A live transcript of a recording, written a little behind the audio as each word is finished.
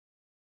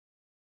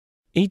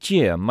Each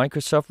year,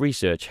 Microsoft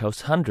Research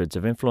hosts hundreds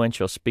of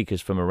influential speakers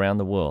from around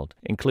the world,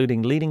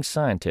 including leading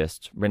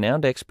scientists,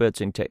 renowned experts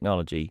in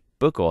technology,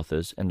 book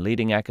authors, and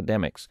leading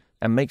academics,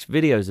 and makes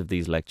videos of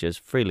these lectures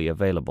freely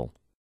available.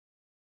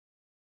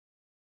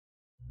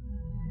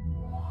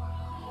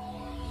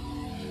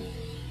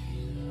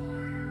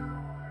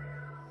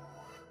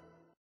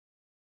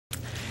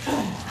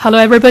 Hello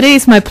everybody,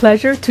 it's my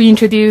pleasure to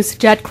introduce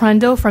Jed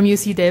Crandall from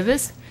UC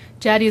Davis.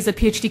 Jed is a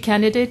PhD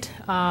candidate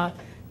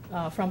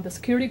from the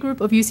security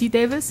group of UC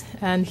Davis,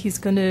 and his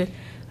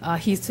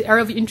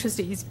area of interest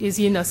is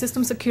in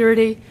system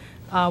security.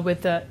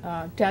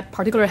 Jed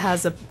particularly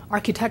has an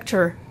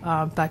architecture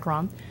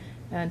background,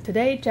 and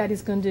today Jed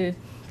is going to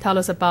tell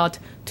us about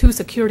two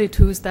security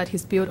tools that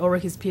he's built over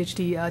his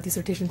PhD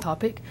dissertation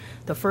topic.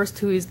 The first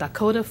tool is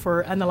DACODA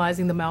for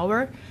analyzing the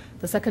malware.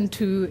 The second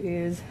tool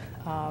is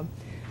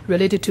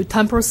related to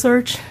Temporal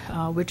Search,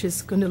 which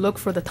is going to look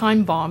for the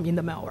time bomb in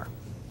the malware.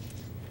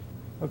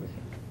 Okay.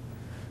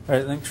 All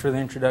right, thanks for the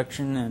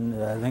introduction, and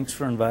thanks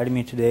for inviting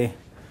me today.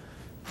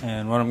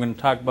 And what I'm going to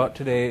talk about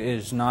today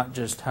is not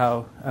just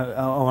how,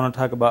 I want to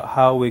talk about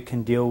how we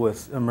can deal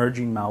with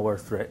emerging malware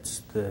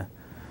threats, the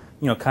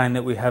kind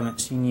that we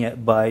haven't seen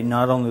yet, by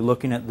not only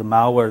looking at the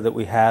malware that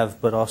we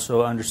have, but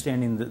also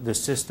understanding the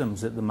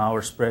systems that the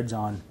malware spreads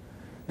on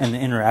and the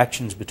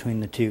interactions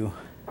between the two.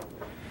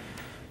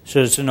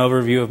 So it's an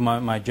overview of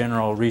my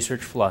general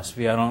research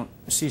philosophy. I don't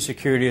see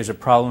security as a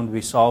problem to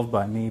be solved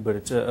by me, but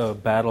it's a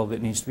battle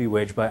that needs to be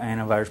waged by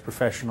antivirus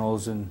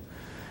professionals and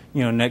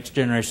next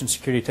generation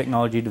security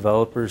technology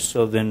developers.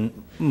 So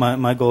then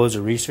my goal as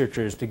a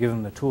researcher is to give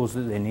them the tools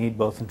that they need,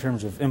 both in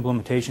terms of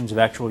implementations of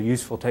actual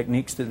useful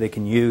techniques that they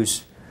can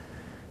use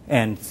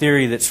and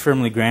theory that's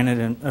firmly grounded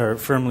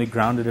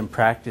in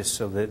practice,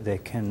 so that they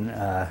can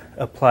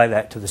apply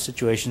that to the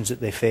situations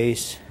that they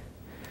face.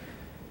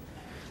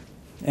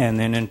 And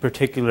then in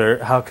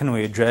particular, how can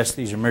we address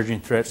these emerging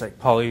threats like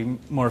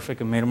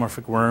polymorphic and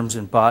metamorphic worms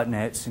and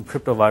botnets and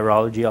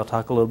cryptovirology? I'll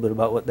talk a little bit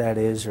about what that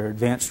is, or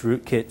advanced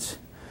rootkits.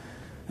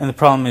 And the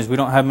problem is we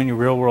don't have many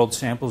real-world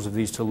samples of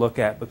these to look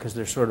at because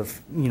they're sort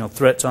of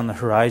threats on the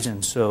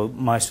horizon. So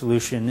my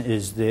solution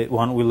is that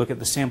why don't we look at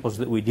the samples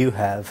that we do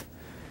have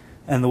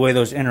and the way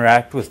those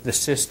interact with the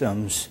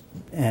systems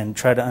and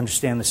try to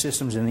understand the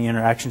systems and the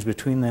interactions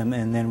between them,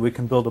 and then we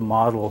can build a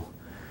model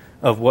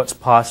of what's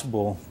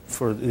possible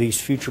for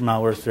these future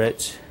malware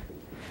threats.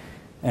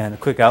 And a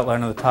quick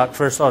outline of the talk.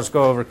 First, I'll just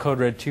go over Code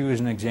Red 2 as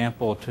an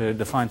example to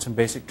define some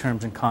basic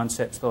terms and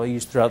concepts that I'll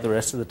use throughout the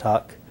rest of the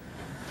talk.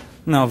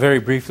 And I'll very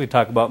briefly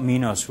talk about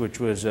Minos, which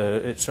was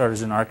it started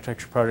as an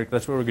architecture project.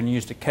 That's what we're going to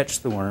use to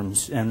catch the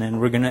worms. And then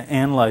we're going to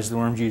analyze the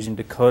worms using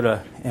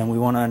DACODA, and we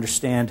want to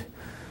understand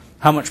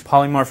how much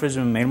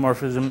polymorphism and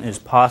metamorphism is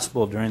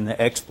possible during the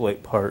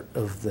exploit part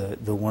of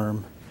the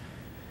worm.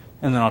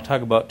 And then I'll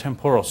talk about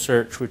Temporal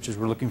Search, which is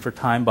we're looking for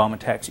time bomb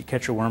attacks. You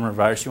catch a worm or a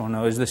virus, you want to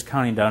know, is this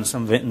counting down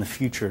some event in the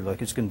future,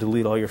 like it's going to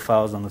delete all your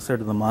files on the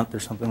 3rd of the month or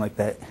something like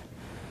that.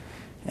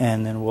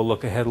 And then we'll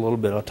look ahead a little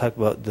bit. I'll talk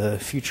about the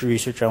future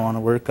research I want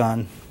to work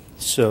on.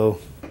 So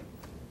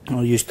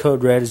I'll use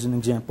Code Red as an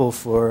example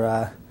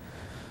for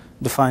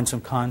define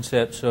some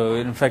concepts. So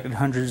it infected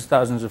hundreds of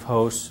thousands of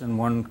hosts, and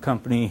one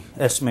company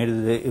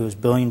estimated that it was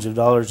billions of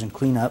dollars in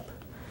cleanup.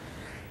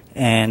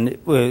 And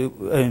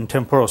in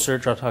Temporal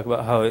Search, I'll talk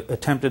about how it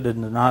attempted a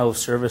denial of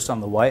service on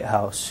the White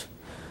House.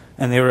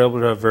 And they were able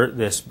to avert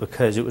this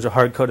because it was a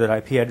hard-coded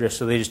IP address,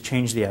 so they just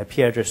changed the IP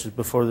addresses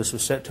before this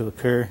was set to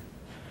occur.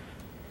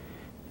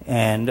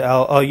 And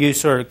I'll use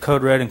sort of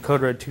Code Red and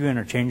Code Red 2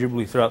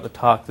 interchangeably throughout the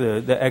talk.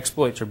 The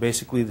exploits are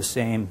basically the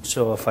same,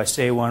 so if I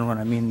say one when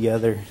I mean the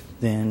other,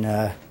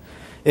 then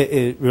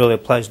it really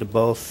applies to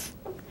both.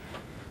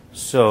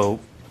 So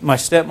my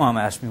stepmom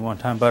asked me one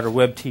time about her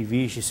web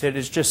TV. She said,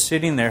 it's just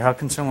sitting there. How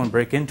can someone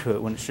break into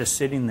it when it's just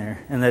sitting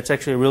there? And that's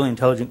actually a really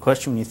intelligent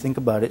question when you think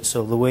about it.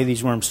 So the way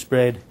these worms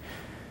spread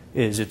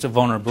is it's a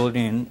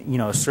vulnerability in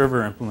a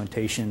server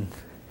implementation.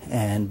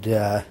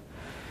 And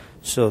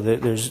so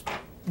there's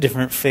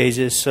different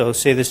phases. So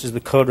say this is the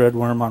Code Red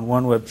worm on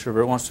one web server.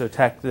 It wants to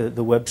attack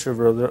the web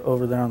server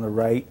over there on the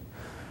right.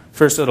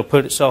 First, it'll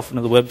put itself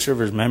into the web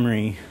server's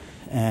memory,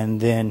 and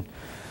then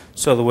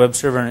so the web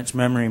server in its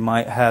memory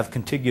might have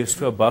contiguous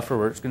to a buffer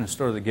where it's going to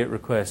store the GET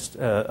request,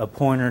 a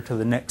pointer to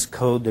the next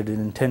code that it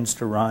intends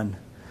to run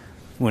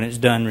when it's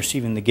done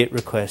receiving the GET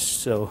request.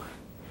 So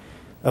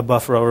a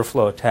buffer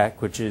overflow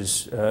attack, which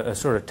is a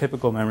sort of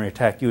typical memory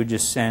attack, you would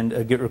just send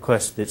a GET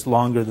request that's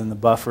longer than the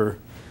buffer,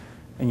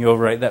 and you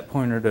overwrite that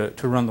pointer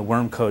to run the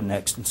worm code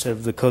next instead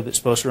of the code that's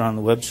supposed to run on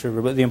the web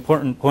server. But the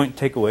important point to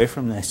take away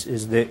from this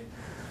is that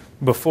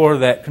before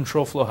that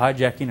control flow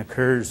hijacking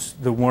occurs,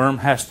 the worm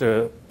has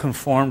to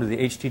conform to the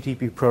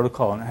HTTP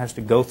protocol, and it has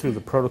to go through the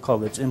protocol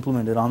that's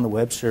implemented on the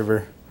web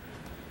server.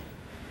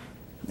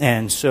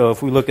 And so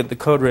if we look at the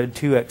Code Red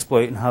 2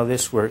 exploit and how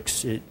this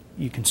works,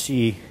 you can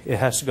see it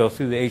has to go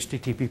through the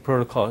HTTP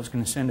protocol. It's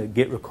going to send a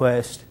GET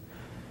request,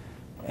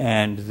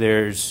 and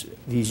there's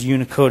these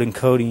Unicode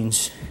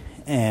encodings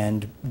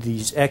and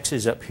these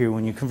X's up here.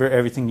 When you convert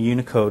everything to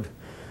Unicode,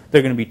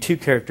 they're going to be 2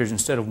 characters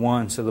instead of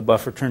 1, so the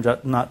buffer turns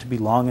out not to be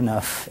long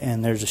enough,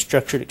 and there's a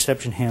structured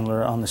exception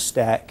handler on the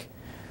stack.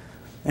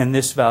 And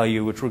this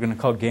value, which we're going to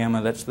call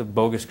gamma, that's the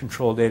bogus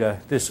control data,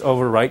 this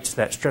overwrites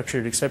that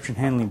structured exception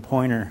handling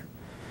pointer,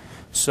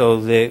 so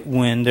that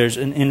when there's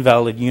an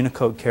invalid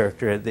Unicode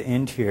character at the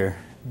end here,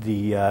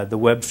 the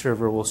web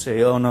server will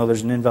say, oh no,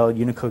 there's an invalid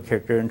Unicode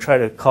character, and try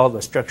to call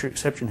the structured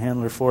exception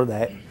handler for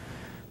that.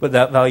 But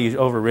that value is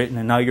overwritten,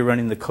 and now you're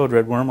running the code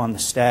red worm on the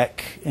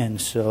stack. And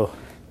so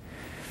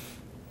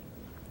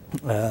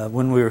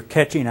when we were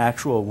catching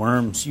actual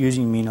worms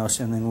using Minos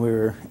and then we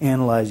were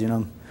analyzing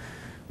them,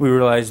 we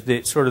realized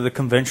that sort of the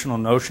conventional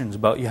notions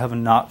about you have a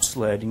NOP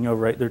sled and you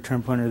overwrite their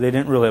term pointer, they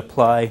didn't really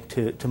apply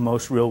to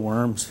most real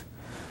worms.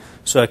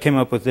 So I came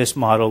up with this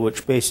model,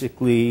 which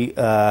basically,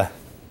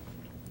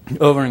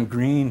 over in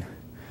green,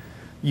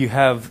 you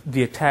have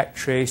the attack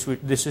trace.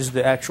 This is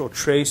the actual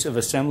trace of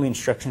assembly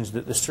instructions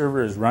that the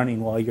server is running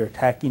while you're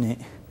attacking it.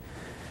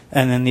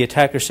 And then the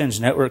attacker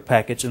sends network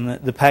packets, and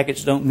the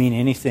packets don't mean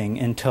anything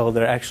until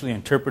they're actually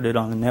interpreted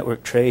on the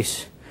network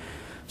trace.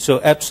 So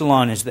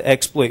epsilon is the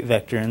exploit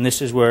vector, and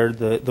this is where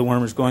the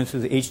worm is going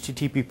through the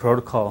HTTP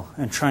protocol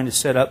and trying to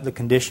set up the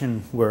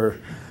condition where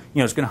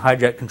it's going to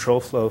hijack control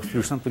flow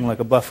through something like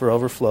a buffer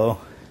overflow.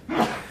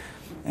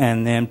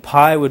 And then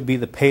pi would be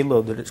the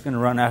payload that it's going to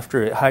run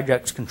after it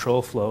hijacks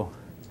control flow.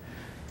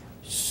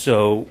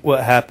 So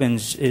what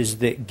happens is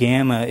that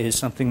gamma is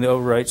something that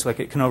overwrites, like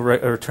it can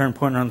overwrite a return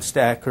pointer on the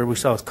stack, or we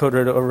saw with code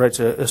red, it overwrites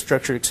a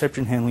structured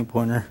exception handling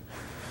pointer.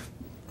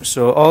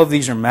 So all of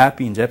these are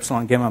mappings,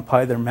 epsilon, gamma, and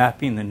pi. They're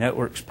mapping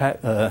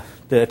the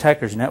the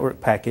attacker's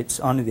network packets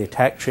onto the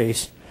attack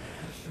trace.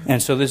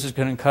 And so this is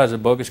going to cause a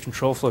bogus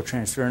control flow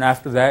transfer. And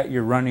after that,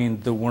 you're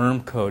running the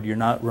worm code. You're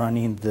not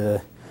running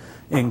the...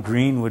 In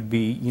green would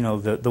be,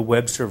 the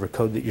web server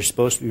code that you're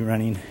supposed to be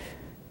running.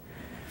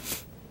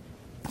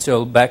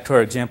 So back to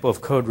our example of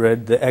code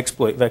red, the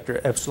exploit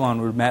vector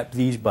epsilon would map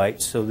these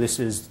bytes. So this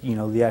is,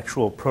 the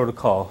actual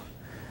protocol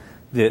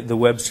that the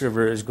web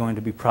server is going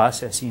to be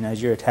processing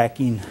as you're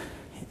attacking.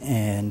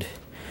 And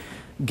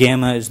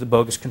gamma is the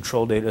bogus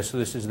control data. So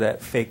this is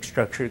that fake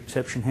structured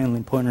exception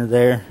handling pointer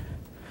there.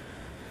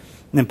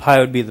 And then pi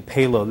would be the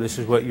payload. This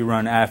is what you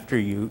run after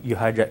you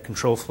hijack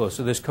control flow.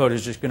 So this code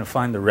is just going to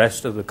find the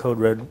rest of the code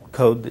red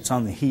code that's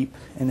on the heap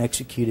and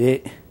execute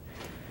it.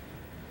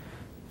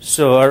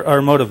 So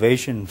our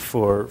motivation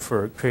for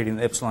creating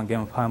the epsilon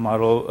gamma pi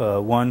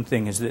model, one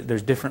thing is that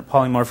there's different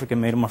polymorphic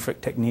and metamorphic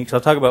techniques. I'll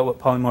talk about what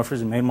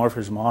polymorphism and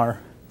metamorphism are.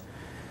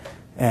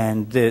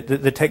 And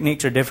the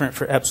techniques are different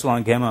for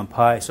epsilon, gamma, and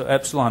pi. So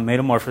epsilon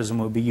metamorphism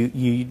would be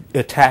you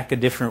attack a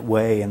different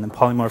way, and then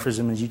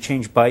polymorphism is you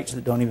change bytes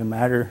that don't even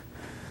matter.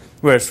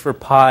 Whereas for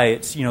pi,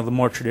 it's the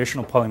more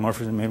traditional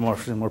polymorphism,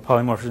 metamorphism, where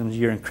polymorphism is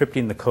you're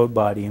encrypting the code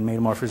body, and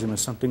metamorphism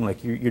is something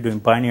like you're doing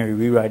binary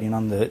rewriting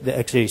on the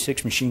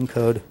x86 machine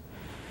code.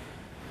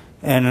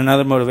 And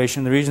another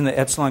motivation, the reason that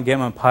epsilon,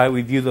 gamma, and pi,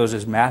 we view those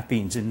as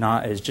mappings and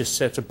not as just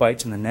sets of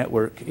bytes in the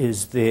network,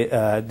 is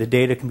that the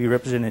data can be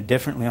represented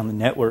differently on the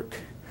network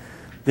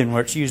than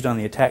where it's used on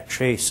the attack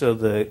trace. So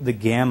the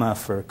gamma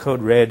for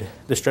code red,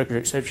 the structured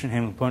exception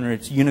handling pointer,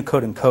 it's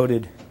Unicode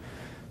encoded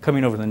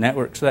coming over the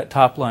network. So that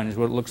top line is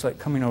what it looks like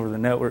coming over the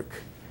network.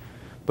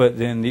 But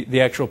then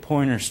the actual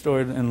pointer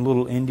stored in a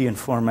little Indian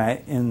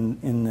format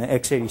in the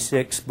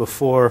x86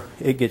 before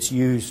it gets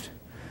used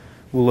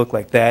will look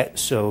like that.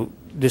 So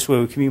this way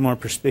we can be more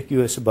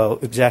perspicuous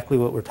about exactly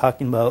what we're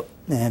talking about.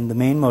 And the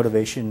main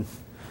motivation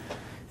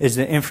is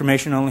that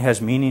information only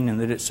has meaning and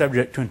that it's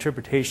subject to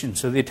interpretation.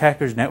 So the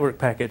attacker's network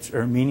packets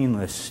are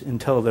meaningless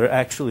until they're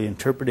actually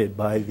interpreted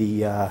by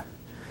the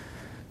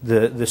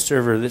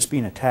server that's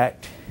being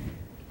attacked.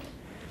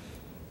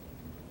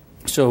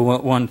 So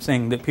one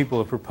thing that people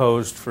have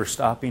proposed for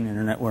stopping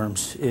internet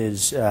worms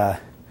is,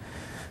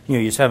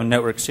 you just have a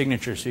network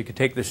signature, so you could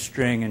take this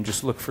string and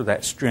just look for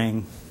that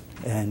string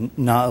and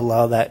not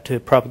allow that to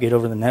propagate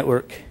over the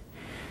network.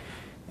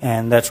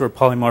 And that's where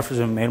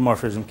polymorphism and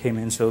metamorphism came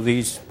in. So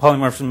these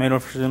polymorphism and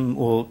metamorphism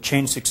will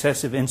change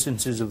successive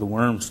instances of the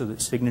worm so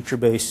that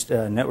signature-based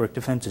network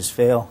defenses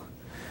fail.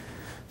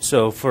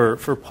 So for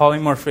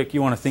polymorphic,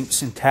 you want to think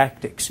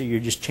syntactic, so you're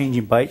just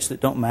changing bytes that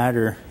don't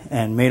matter.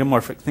 And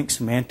metamorphic, think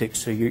semantics,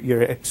 so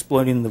you're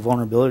exploiting the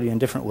vulnerability in a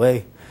different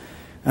way.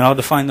 And I'll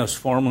define those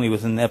formally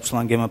within the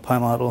epsilon gamma pi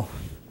model.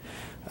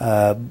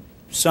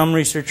 Some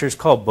researchers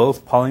call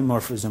both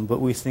polymorphism,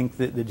 but we think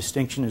that the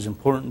distinction is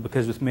important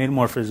because with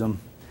metamorphism,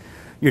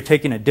 you're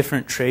taking a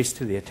different trace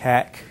to the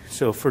attack.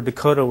 So for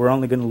DACODA, we're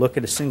only going to look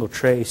at a single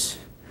trace.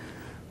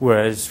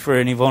 Whereas for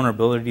any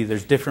vulnerability,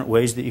 there's different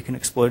ways that you can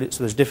exploit it. So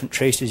there's different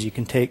traces you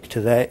can take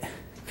to that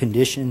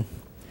condition.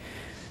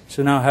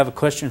 So now I have a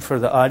question for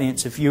the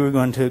audience. If you were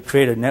going to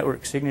create a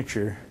network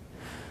signature,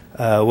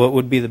 what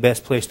would be the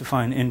best place to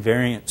find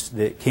invariants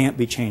that can't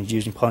be changed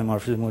using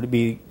polymorphism? Would it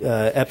be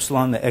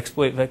epsilon, the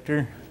exploit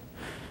vector,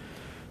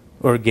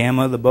 or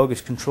gamma, the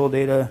bogus control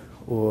data,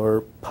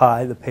 or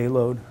pi, the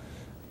payload?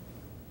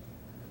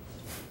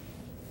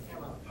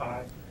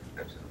 Pi.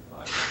 Epsilon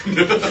pi.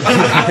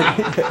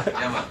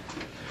 Gamma.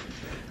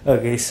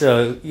 Okay,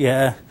 so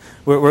yeah,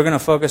 we're going to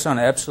focus on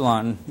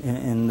epsilon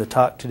in the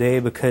talk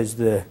today because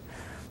the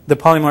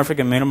polymorphic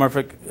and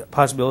metamorphic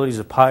possibilities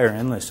of pi are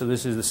endless. So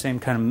this is the same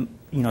kind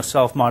of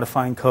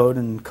self-modifying code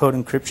and code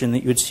encryption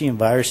that you would see in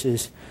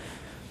viruses.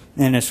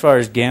 And as far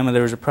as gamma,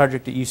 there was a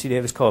project at UC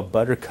Davis called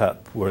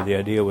Buttercup, where the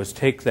idea was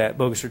take that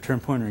bogus return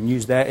pointer and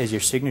use that as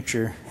your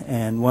signature.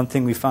 And one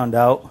thing we found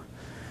out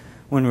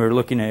when we were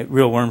looking at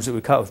real worms that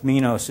we caught with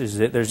Minos is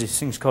that there's these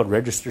things called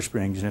register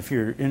springs. And if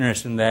you're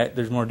interested in that,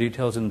 there's more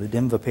details in the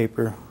DIMVA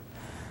paper.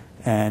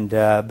 And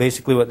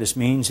basically what this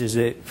means is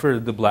that for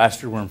the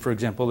blaster worm, for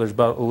example, there's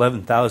about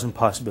 11,000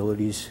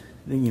 possibilities,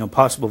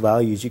 possible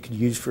values you could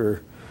use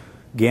for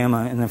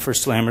gamma. And then for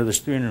slammer, there's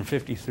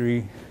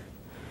 353.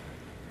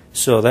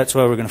 So that's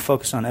why we're going to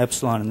focus on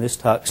epsilon in this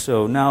talk.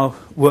 So now,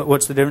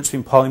 what's the difference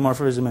between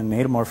polymorphism and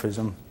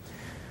metamorphism?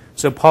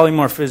 So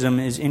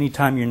polymorphism is any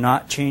time you're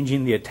not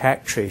changing the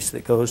attack trace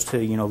that goes to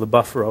the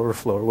buffer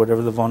overflow or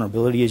whatever the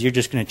vulnerability is. You're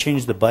just going to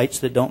change the bytes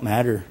that don't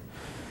matter.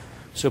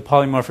 So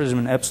polymorphism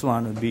in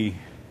epsilon would be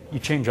you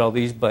change all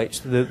these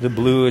bytes. The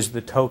blue is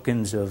the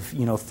tokens of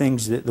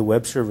things that the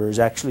web server is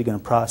actually going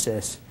to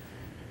process,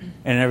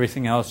 and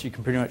everything else you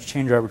can pretty much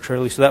change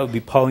arbitrarily. So that would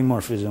be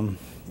polymorphism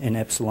in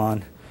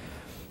epsilon.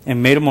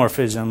 And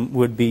metamorphism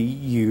would be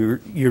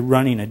you're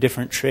running a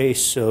different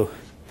trace, so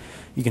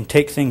you can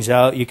take things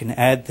out, you can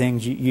add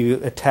things,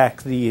 you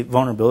attack the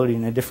vulnerability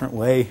in a different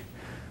way.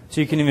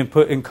 So you can even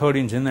put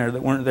encodings in there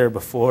that weren't there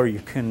before. You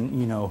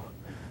can,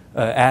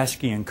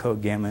 ASCII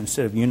encode gamma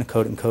instead of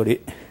Unicode encode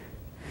it.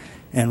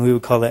 And we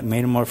would call that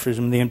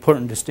metamorphism. The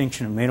important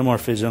distinction of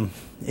metamorphism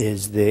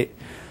is that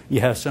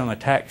you have some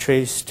attack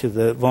trace to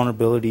the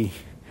vulnerability,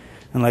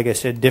 and like I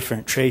said,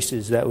 different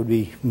traces. That would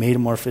be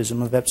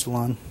metamorphism of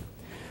epsilon.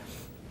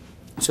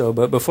 So,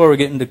 but before we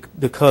get into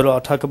DACODA,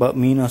 I'll talk about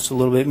Minos a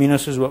little bit.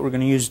 Minos is what we're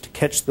going to use to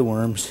catch the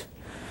worms.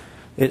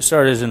 It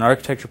started as an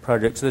architecture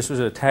project. So this was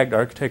a tagged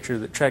architecture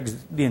that tracks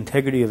the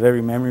integrity of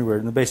every memory word.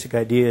 And the basic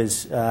idea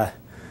is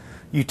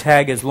you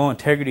tag as low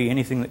integrity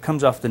anything that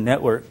comes off the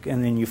network,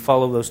 and then you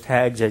follow those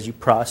tags as you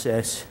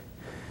process.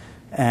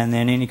 And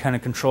then any kind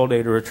of control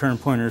data, return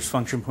pointers,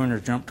 function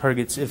pointers, jump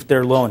targets, if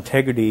they're low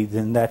integrity,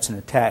 then that's an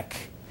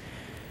attack.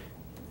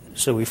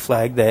 So we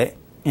flag that.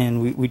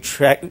 And we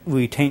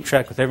taint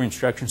track with every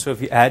instruction. So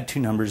if you add two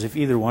numbers, if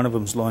either one of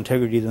them is low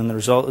integrity, then the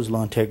result is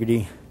low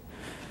integrity.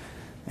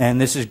 And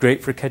this is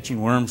great for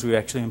catching worms. We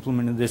actually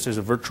implemented this as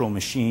a virtual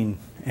machine.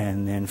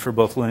 And then for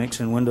both Linux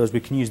and Windows, we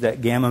can use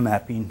that gamma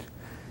mapping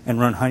and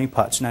run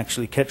honeypots and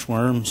actually catch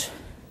worms.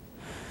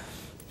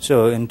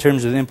 So in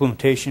terms of the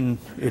implementation,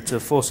 it's a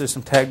full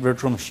system tagged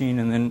virtual machine.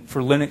 And then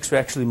for Linux, we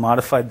actually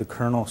modified the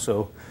kernel.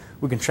 So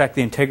we can track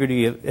the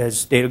integrity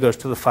as data goes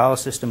to the file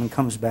system and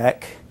comes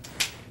back.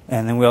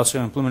 And then we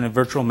also implemented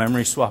virtual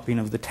memory swapping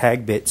of the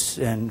tag bits.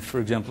 And for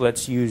example,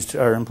 that's used,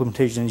 our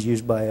implementation is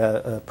used by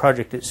a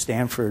project at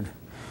Stanford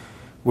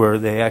where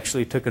they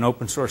actually took an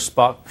open source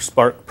Spark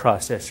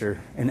processor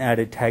and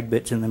added tag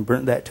bits and then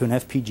burnt that to an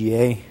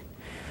FPGA.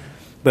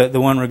 But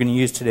the one we're going to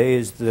use today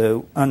is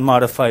the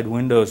unmodified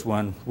Windows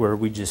one, where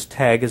we just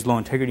tag as low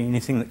integrity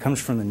anything that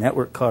comes from the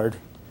network card.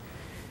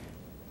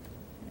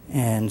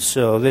 And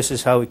so this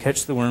is how we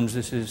catch the worms.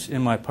 This is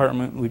in my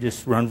apartment. We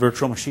just run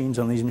virtual machines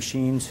on these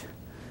machines.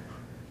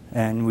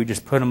 And we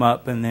just put them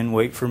up and then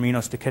wait for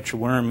Minos to catch a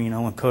worm.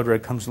 When code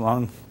red comes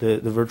along, the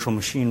virtual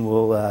machine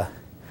will,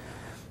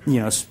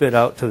 spit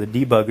out to the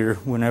debugger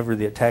whenever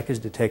the attack is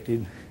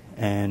detected.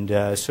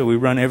 And so we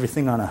run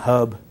everything on a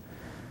hub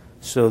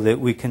so that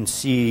we can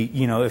see,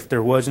 if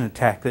there was an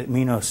attack that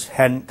Minos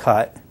hadn't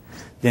caught,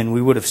 then we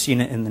would have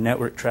seen it in the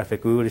network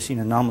traffic. We would have seen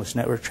anomalous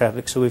network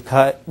traffic. So we've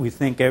caught, we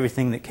think,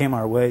 everything that came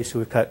our way. So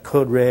we've caught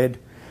code red,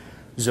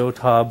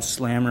 Zotob,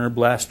 Slammer,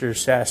 Blaster,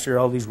 Sasser,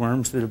 all these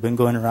worms that have been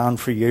going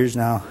around for years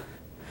now.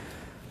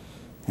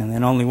 And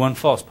then only one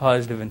false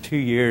positive in 2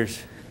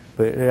 years,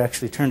 but it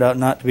actually turned out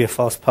not to be a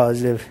false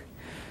positive.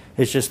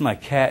 It's just my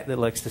cat that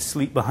likes to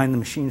sleep behind the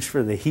machines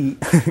for the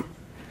heat.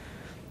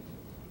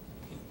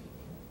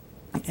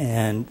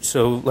 And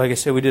so, like I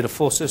said, we did a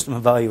full system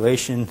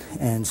evaluation,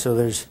 and so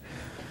there's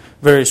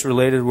various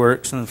related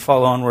works and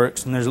follow-on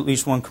works, and there's at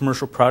least one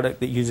commercial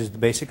product that uses the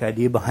basic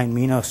idea behind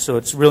Minos. So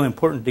it's really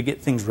important to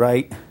get things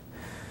right.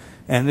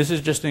 And this is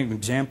just an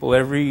example.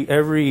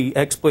 Every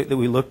exploit that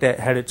we looked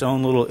at had its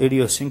own little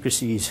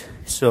idiosyncrasies.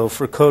 So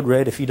for code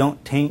red, if you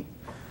don't taint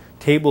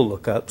table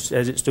lookups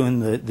as it's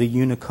doing the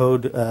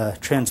Unicode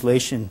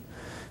translation,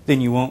 then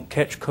you won't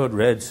catch code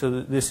red.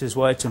 So this is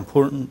why it's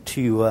important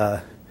to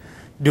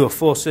do a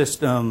full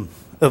system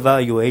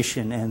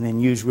evaluation and then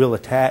use real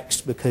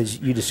attacks, because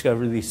you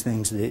discover these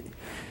things that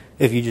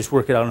if you just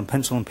work it out on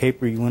pencil and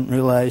paper you wouldn't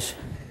realize.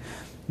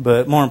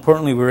 But more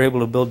importantly, we were able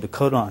to build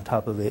DACODA on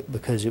top of it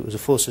because it was a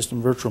full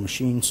system virtual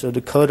machine. So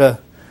DACODA...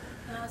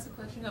 Can I ask a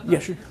question about Yeah,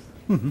 sure.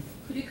 Mm-hmm.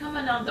 Could you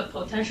comment on the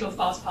potential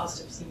false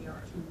positives in your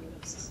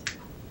Windows system?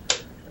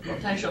 The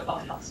potential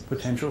false positives.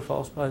 Potential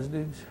false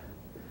positives?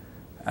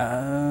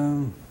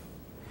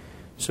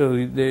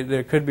 So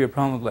there could be a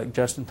problem with like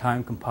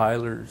just-in-time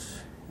compilers,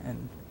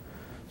 and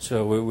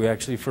So we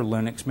actually, for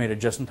Linux, made a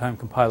just-in-time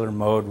compiler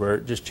mode where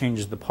it just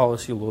changes the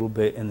policy a little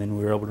bit, and then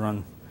we were able to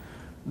run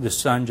the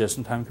Sun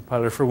just-in-time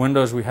compiler. For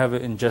Windows, we have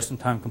it in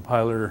just-in-time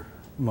compiler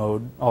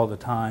mode all the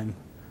time,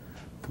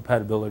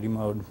 compatibility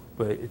mode,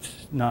 but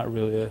it's not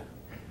really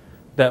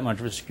that much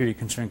of a security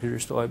concern because you're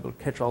still able to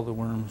catch all the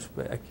worms.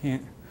 But I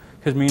can't,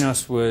 because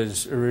Minos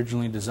was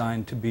originally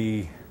designed to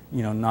be,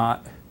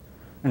 not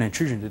an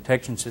intrusion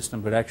detection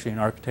system, but actually an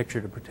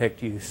architecture to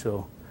protect you.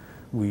 So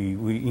we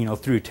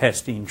through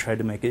testing tried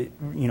to make it,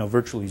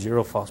 virtually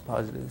zero false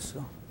positives.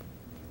 So.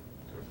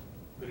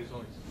 But he's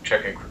only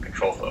checking for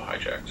control flow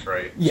hijacks,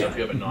 right? Yeah. So if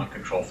you have a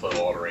non-control flow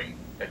altering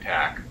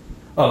attack,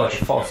 oh, that's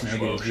false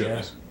negatives,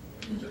 yeah.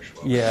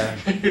 Yeah.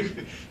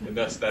 And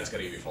that's going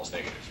to give you false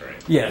negatives,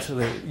 right? Yeah. So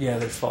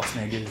there's false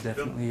negatives,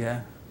 definitely.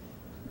 Yeah.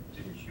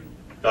 Didn't you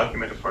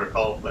document a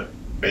protocol that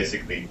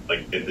basically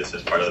did this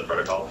as part of the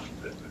protocol?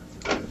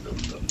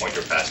 The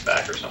pointer passed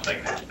back or something?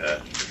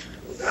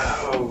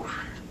 Oh,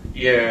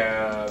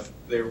 yeah.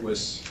 There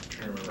was. I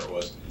can't remember what it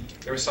was.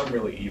 There was some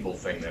really evil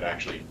thing that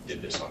actually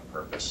did this on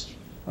purpose.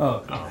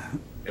 Oh. Okay.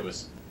 It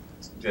was.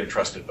 They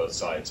trusted both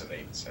sides, and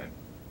they sent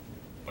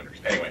pointers.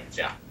 Anyway,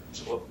 yeah.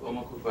 So one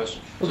more quick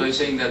question. So you're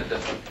saying that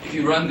if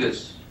you run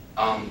this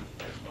on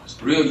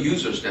real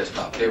user's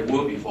desktop, there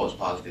will be false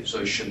positives.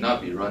 So it should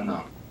not be run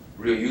on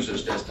real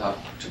user's desktop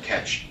to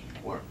catch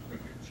worm.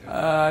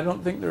 I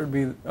don't think there would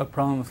be a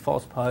problem with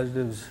false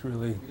positives,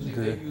 really.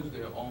 Because if they use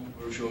their own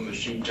virtual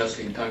machine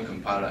just-in-time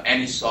compiler,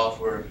 any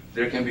software,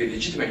 there can be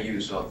legitimate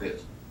use of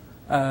this.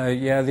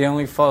 Yeah, the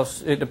only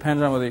false, it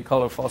depends on whether you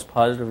call it false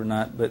positive or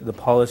not, but the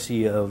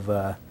policy of,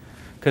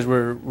 because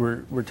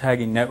we're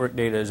tagging network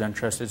data as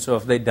untrusted, so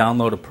if they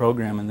download a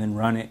program and then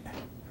run it,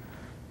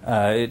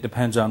 it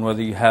depends on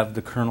whether you have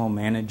the kernel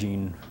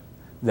managing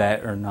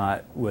that or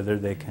not, whether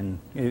they can,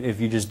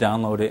 if you just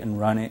download it and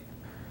run it,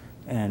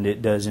 and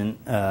it doesn't,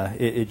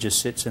 it just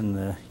sits in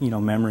the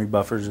memory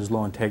buffers as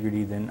low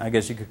integrity, then I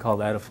guess you could call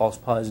that a false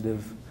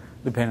positive,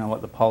 depending on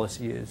what the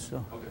policy is.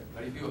 So. Okay,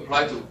 but if you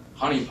apply to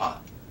honeypot,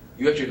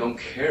 you actually don't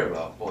care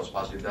about false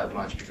positive that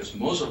much because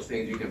most of the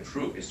things you can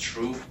prove is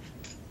true,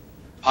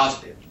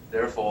 positive.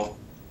 Therefore,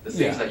 the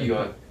things that you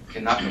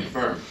cannot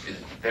confirm is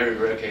very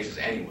rare cases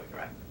anyway,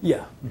 right?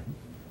 Yeah.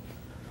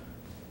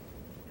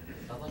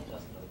 I'd like to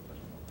ask another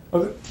question.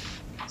 Okay.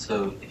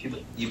 So if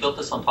you built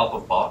this on top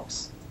of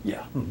Box,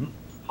 Yeah.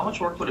 how much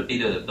work would it be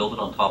to build it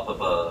on top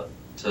of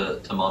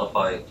to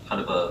modify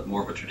kind of a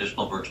more of a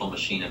traditional virtual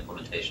machine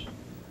implementation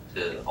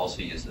to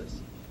also use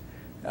this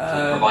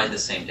to provide the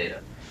same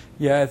data?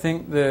 Yeah, I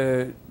think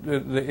the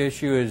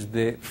issue is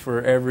that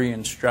for every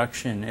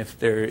instruction, if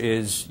there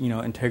is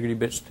integrity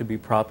bits to be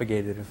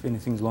propagated, if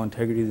anything's low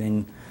integrity,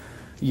 then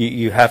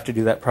you have to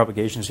do that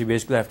propagation. So you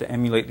basically have to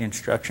emulate the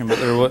instruction.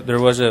 But there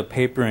was a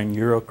paper in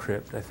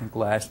Eurocrypt, I think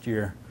last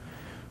year,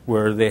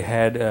 where they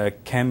had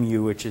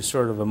ChemU, which is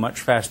sort of a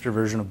much faster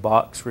version of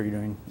Box, where you're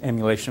doing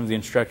emulation of the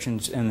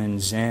instructions, and then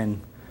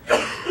Zen.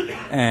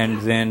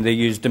 And then they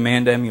use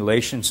demand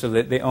emulation so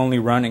that they only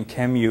run in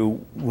ChemU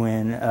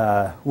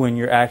when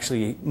you're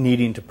actually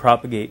needing to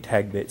propagate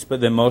tag bits. But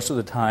then most of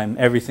the time,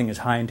 everything is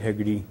high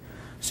integrity,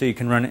 so you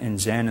can run it in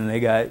Zen, and they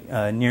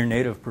got near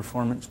native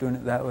performance doing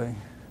it that way.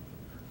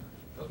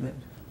 Okay,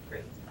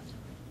 great.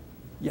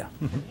 Yeah.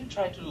 Can you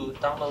try to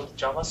download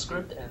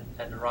JavaScript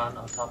and run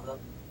on top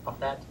of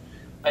that?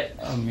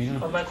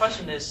 My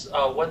question is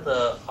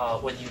whether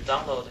when you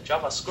download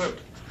JavaScript,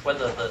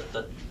 whether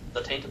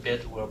the taint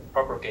bit will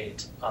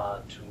propagate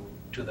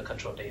to the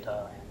control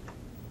data.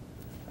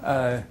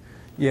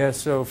 Yeah,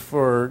 so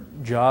for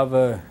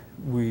Java,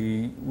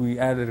 we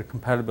added a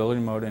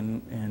compatibility mode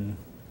in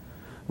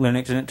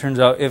Linux, and it turns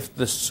out if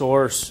the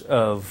source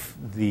of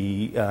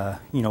the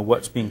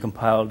what's being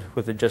compiled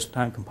with a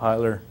just-in-time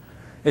compiler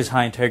is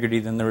high integrity,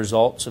 then the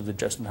results of the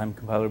just-in-time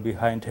compiler will be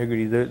high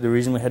integrity. The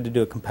reason we had to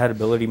do a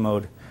compatibility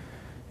mode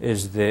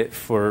is that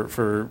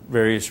for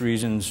various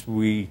reasons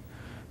we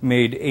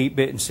made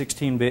 8-bit and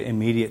 16-bit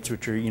immediates,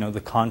 which are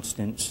the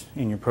constants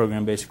in your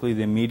program. Basically,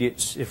 the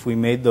immediates, if we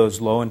made those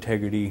low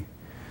integrity,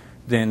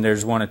 then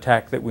there's one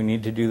attack that we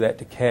need to do that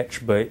to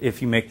catch. But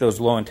if you make those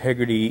low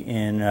integrity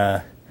in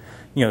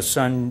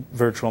Sun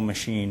virtual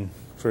machine,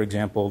 for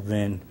example,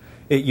 then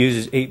it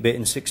uses 8-bit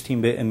and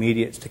 16-bit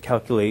immediates to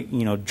calculate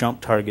jump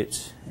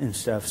targets and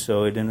stuff.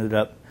 So it ended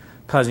up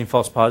causing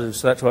false positives.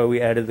 So that's why we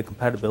added the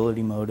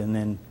compatibility mode. And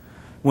then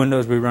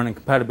Windows, we run in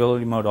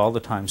compatibility mode all the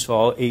time. So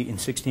all 8 and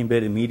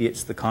 16-bit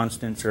immediates, the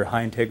constants, are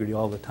high integrity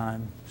all the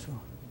time. So,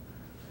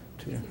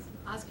 He's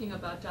asking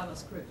about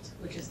JavaScript,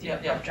 which is Yeah,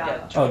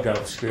 Java. Oh,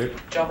 JavaScript.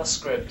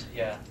 JavaScript,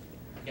 yeah.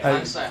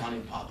 Client-side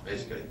honeypot,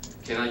 basically.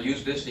 Can I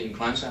use this in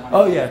client-side honeypot?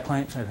 Oh yeah,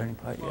 client-side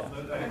honeypot. Yeah.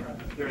 Well,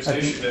 there's an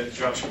issue that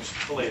JavaScript's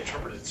fully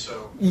interpreted,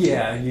 so.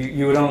 Yeah,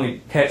 you would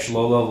only catch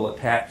low-level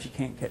attacks. You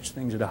can't catch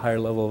things at a higher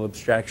level of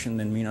abstraction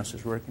than Minos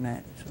is working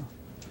at.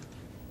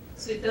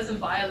 So it doesn't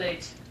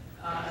violate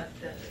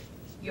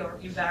your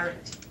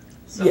variant.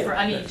 So Yeah, for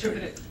any that's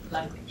interpreted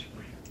language,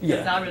 Yeah.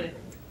 it's not really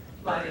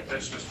violate.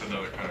 That's just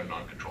another kind of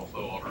non-control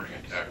flow altering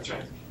attack.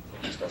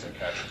 just doesn't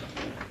catch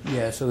it.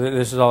 Yeah, so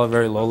this is all a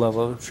very low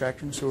level of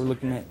abstraction, so we're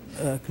looking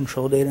at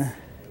control data.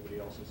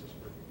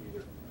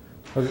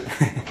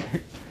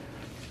 Okay.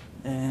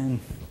 And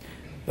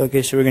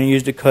okay, so we're going to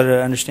use DACODA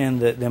to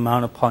understand the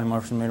amount of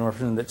polymorphism and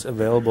metamorphism that's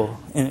available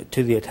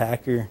to the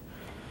attacker.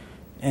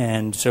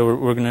 And so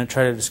we're going to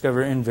try to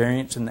discover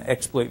invariants in the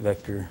exploit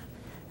vector.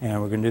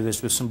 And we're going to do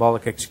this with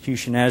symbolic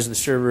execution. As the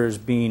server is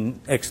being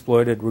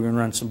exploited, we're going to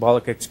run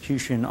symbolic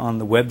execution on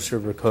the web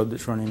server code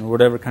that's running, or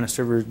whatever kind of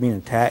server is being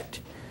attacked,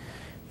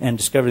 and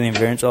discover the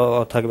invariants.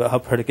 I'll talk about how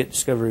predicate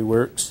discovery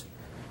works.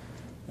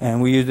 And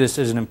we use this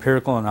as an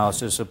empirical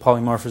analysis of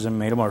polymorphism and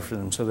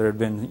metamorphism. So there have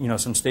been,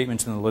 some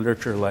statements in the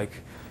literature like,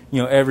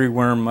 every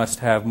worm must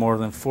have more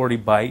than 40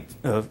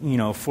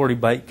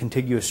 byte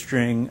contiguous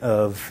string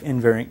of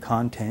invariant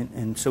content.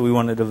 And so we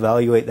wanted to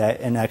evaluate that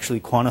and actually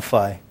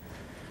quantify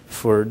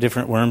for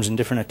different worms and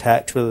different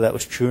attacks whether that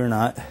was true or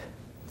not.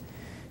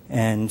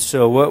 And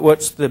so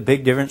what's the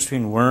big difference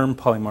between worm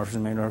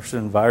polymorphism, metamorphism,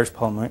 and virus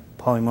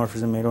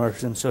polymorphism,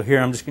 metamorphism? So here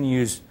I'm just going to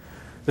use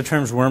the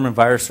terms worm and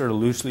virus sort of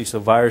loosely. So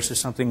virus is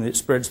something that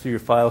spreads through your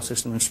file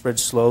system and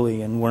spreads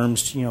slowly, and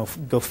worms,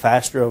 go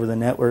faster over the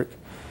network.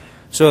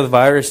 So the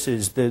virus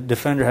is the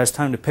defender has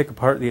time to pick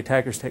apart the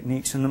attacker's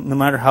techniques, and no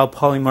matter how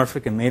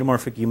polymorphic and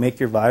metamorphic you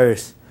make your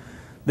virus,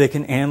 they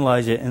can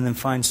analyze it and then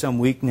find some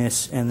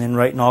weakness and then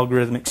write an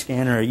algorithmic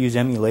scanner or use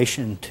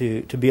emulation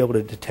to be able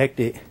to detect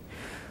it.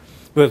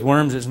 With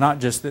worms, it's not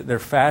just that they're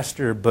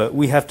faster, but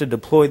we have to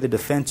deploy the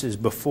defenses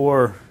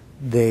before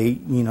they,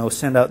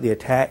 send out the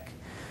attack.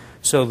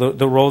 So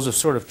the roles have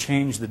sort of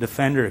changed. The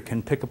defender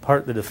can pick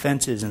apart the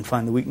defenses and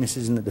find the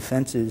weaknesses in the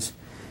defenses.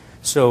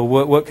 So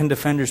what can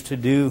defenders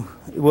do?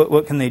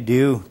 What can they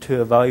do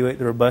to evaluate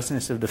the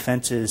robustness of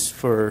defenses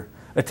for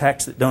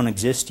attacks that don't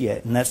exist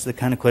yet? And that's the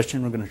kind of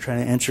question we're going to try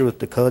to answer with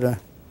DACODA.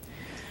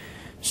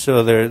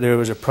 So there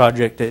was a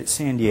project at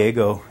San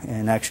Diego,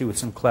 and actually with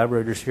some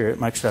collaborators here at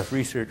Microsoft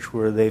Research,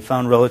 where they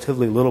found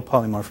relatively little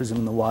polymorphism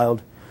in the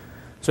wild.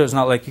 So it's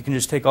not like you can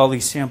just take all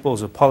these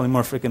samples of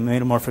polymorphic and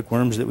metamorphic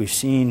worms that we've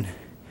seen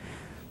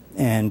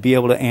and be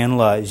able to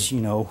analyze,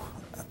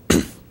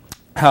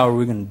 how are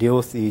we going to deal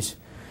with these.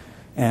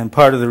 And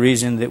part of the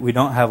reason that we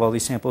don't have all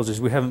these samples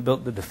is we haven't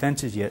built the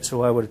defenses yet. So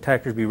why would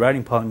attackers be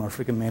writing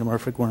polymorphic and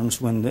metamorphic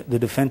worms when the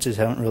defenses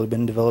haven't really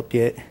been developed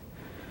yet?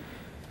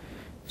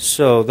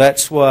 So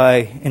that's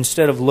why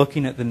instead of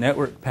looking at the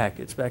network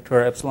packets, back to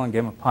our epsilon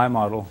gamma pi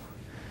model,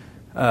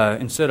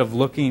 instead of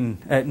looking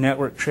at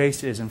network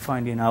traces and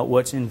finding out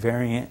what's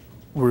invariant,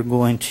 we're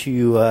going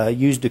to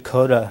use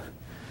DACODA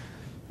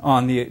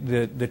on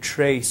the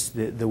trace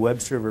that the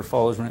web server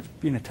follows when it's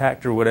being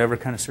attacked, or whatever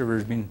kind of server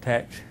is being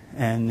attacked.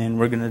 And then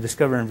we're going to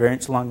discover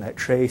invariants along that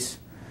trace.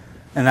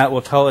 And that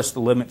will tell us the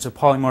limits of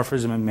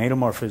polymorphism and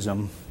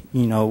metamorphism,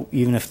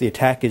 even if the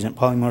attack isn't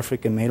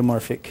polymorphic and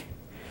metamorphic.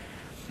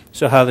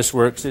 So how this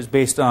works is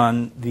based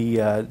on the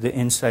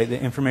insight.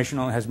 The information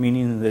only has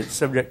meaning and it's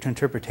subject to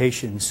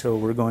interpretation. So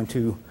we're going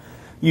to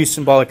use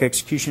symbolic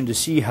execution to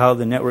see how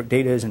the network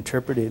data is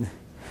interpreted.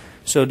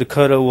 So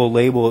DACODA will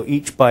label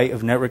each byte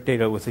of network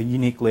data with a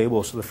unique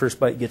label. So the first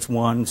byte gets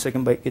 1, the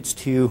second byte gets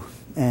 2,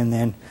 and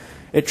then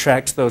it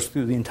tracks those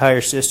through the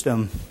entire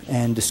system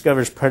and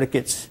discovers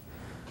predicates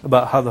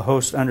about how the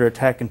host under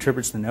attack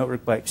interprets the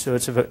network byte. So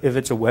if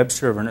it's a web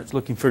server and it's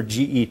looking for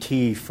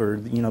GET for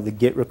the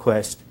GET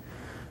request,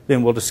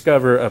 then we'll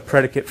discover a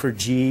predicate for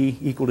G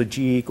equal to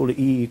G equal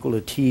to E equal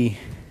to T.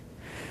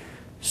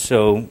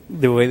 So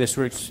the way this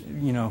works,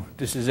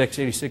 this is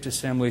x86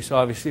 assembly. So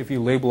obviously if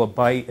you label a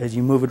byte, as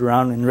you move it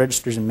around in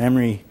registers in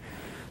memory,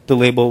 the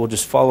label will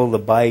just follow the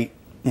byte.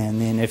 And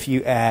then if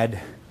you add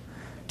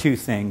two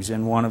things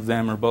and one of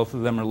them or both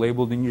of them are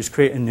labeled, then you just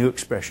create a new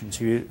expression.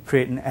 So you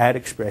create an add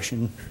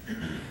expression.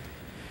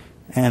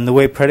 And the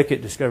way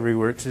predicate discovery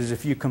works is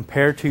if you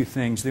compare two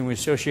things, then we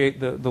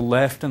associate the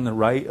left and the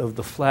right of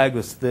the flag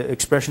with the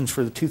expressions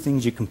for the two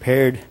things you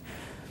compared.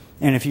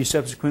 And if you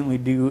subsequently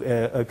do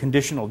a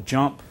conditional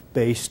jump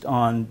based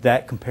on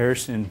that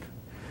comparison,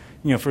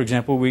 for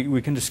example,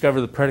 we can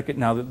discover the predicate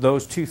now that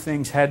those two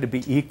things had to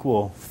be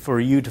equal for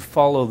you to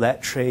follow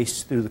that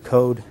trace through the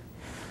code.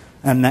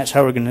 And that's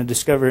how we're going to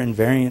discover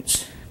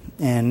invariants.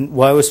 And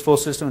why was full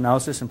system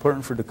analysis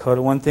important for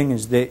DACODA? One thing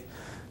is that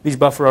these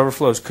buffer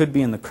overflows could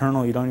be in the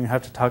kernel. You don't even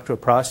have to talk to a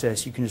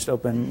process. You can just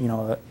open,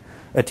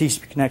 a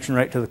TCP connection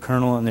right to the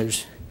kernel, and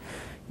there's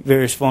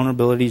various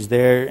vulnerabilities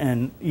there.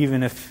 And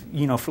even if,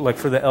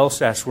 for the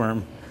LSAS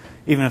worm,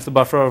 even if the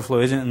buffer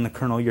overflow isn't in the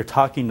kernel, you're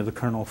talking to the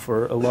kernel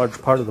for a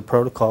large part of the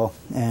protocol.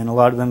 And a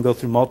lot of them go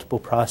through multiple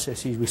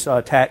processes. We saw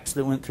attacks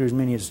that went through as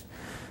many as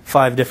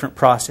 5 different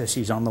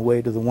processes on the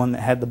way to the one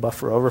that had the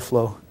buffer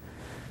overflow.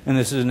 And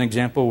this is an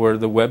example where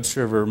the web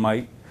server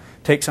might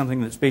take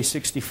something that's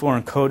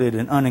base64 encoded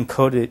and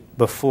unencode it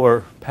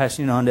before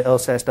passing it on to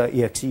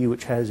lsas.exe,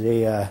 which has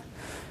a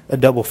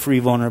double free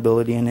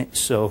vulnerability in it.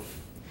 So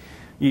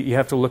you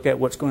have to look at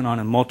what's going on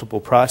in multiple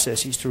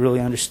processes to really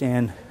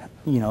understand,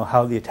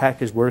 how the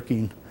attack is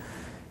working.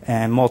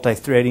 And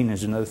multi-threading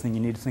is another thing you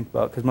need to think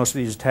about, because most of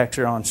these attacks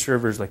are on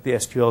servers like the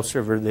SQL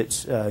server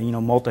that's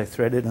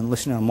multi-threaded and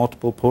listening on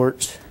multiple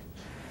ports.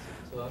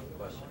 So I have a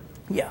question.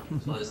 Yeah.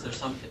 So is there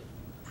some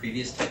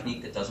previous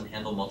technique that doesn't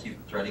handle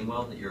multi-threading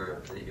well that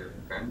you're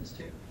comparing this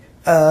to?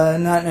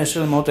 Not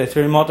necessarily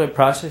multi-threading,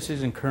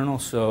 multi-processes in kernel.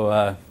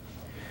 So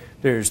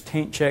there's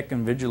taint check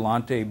and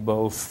vigilante,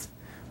 both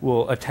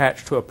will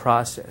attach to a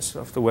process.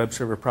 So if the web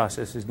server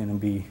process is going to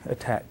be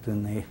attacked,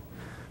 then they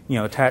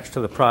attach to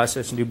the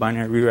process and do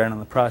binary rewrite on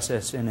the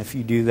process. And if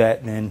you do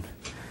that, then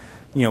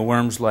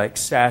worms like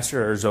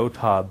Sasser or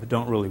Zotob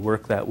don't really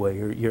work that way.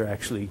 You're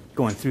actually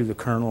going through the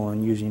kernel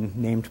and using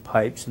named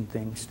pipes and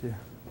things to.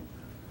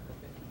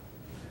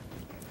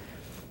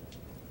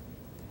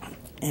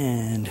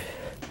 And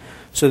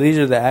so these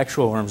are the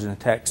actual worms and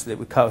attacks that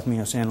we caught with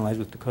Minos Analyze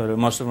with DACODA.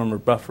 Most of them are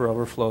buffer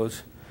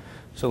overflows.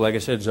 So like I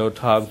said,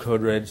 Zotob,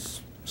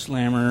 CodeRed,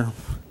 Slammer,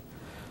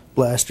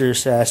 Blaster,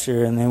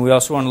 Sasser, and then we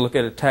also want to look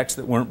at attacks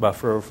that weren't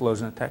buffer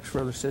overflows and attacks for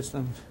other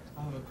systems.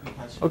 I have a quick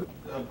question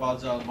about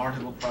the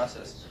multiple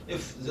process.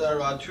 If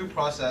there are two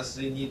processes,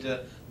 they need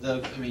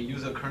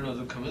use the kernel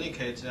to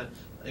communicate.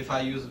 If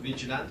I use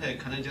Vigilante,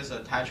 can I just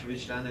attach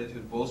Vigilante to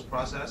both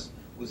processes?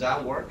 Would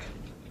that work?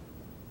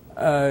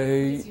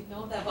 Because you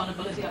know that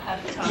vulnerability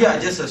ahead of time. Yeah,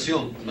 just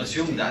assume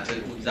that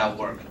would that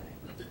work?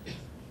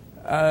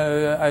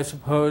 I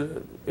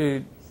suppose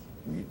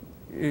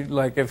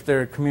like if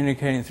they're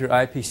communicating through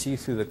IPC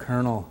through the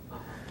kernel,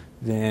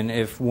 then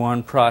if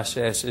one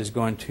process is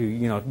going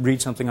to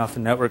read something off the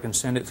network and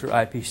send it through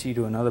IPC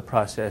to another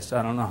process,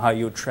 I don't know how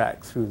you would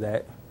track through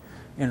that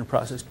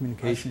inter-process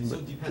communication. So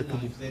depending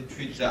on if they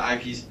treat the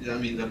IPC,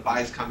 the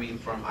bytes coming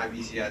from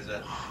IPC as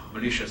a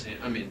malicious,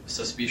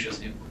 suspicious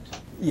input.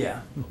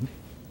 Yeah.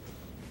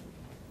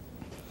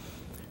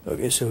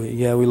 Okay, so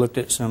yeah, we looked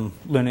at some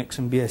Linux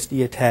and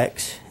BSD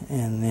attacks,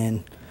 and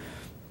then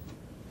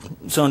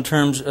so in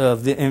terms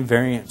of the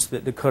invariants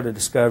that DACODA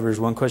discovers,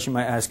 one question you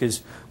might ask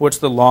is, what's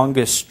the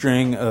longest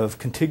string of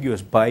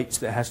contiguous bytes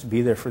that has to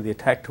be there for the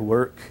attack to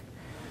work?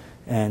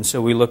 And so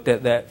we looked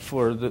at that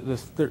for the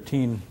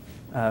 13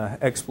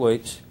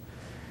 exploits,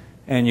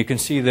 and you can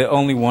see that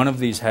only one of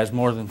these has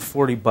more than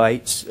 40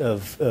 bytes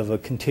of a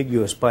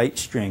contiguous byte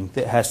string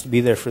that has to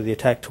be there for the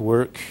attack to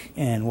work.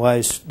 And why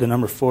is the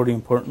number 40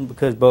 important?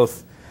 Because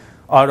both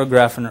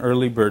Autograph and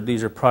Earlybird,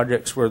 these are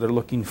projects where they're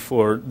looking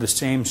for the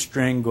same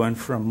string going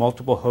from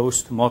multiple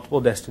hosts to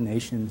multiple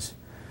destinations,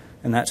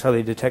 and that's how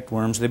they detect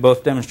worms. They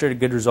both demonstrated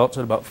good results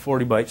at about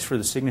 40 bytes for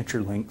the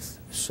signature length.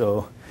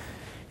 So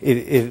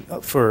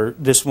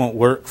this won't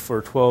work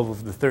for 12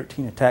 of the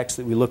 13 attacks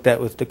that we looked at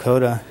with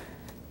DACODA.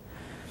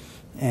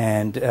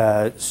 And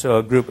so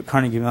a group at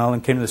Carnegie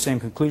Mellon came to the same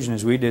conclusion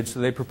as we did, so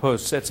they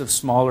proposed sets of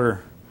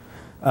smaller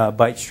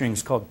byte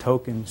strings called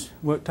tokens.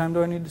 What time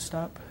do I need to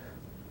stop?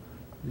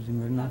 Is it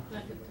good enough?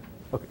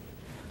 Okay.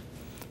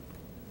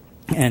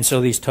 And so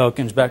these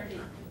tokens back. 2:30.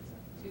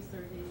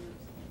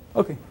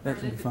 Okay, that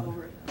should be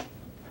fine.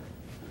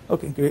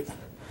 Okay, great.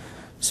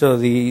 So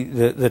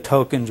the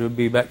tokens would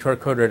be, back to our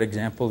CodeRed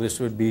example, this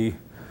would be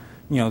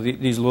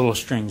these little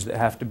strings that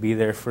have to be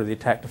there for the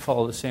attack to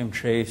follow the same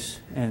trace.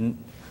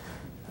 And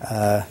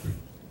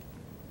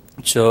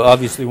so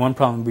obviously one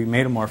problem would be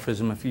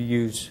metamorphism. If you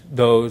use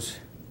those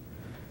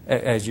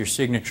as your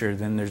signature,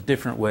 then there's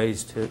different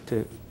ways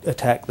to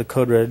attack the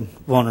CodeRed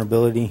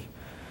vulnerability.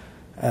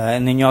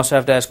 And then you also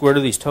have to ask, where do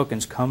these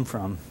tokens come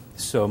from?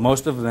 So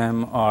most of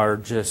them are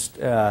just,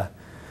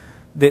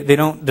 they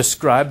don't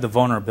describe the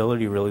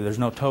vulnerability really. There's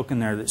no token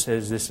there that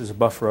says this is a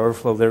buffer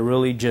overflow. They're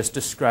really just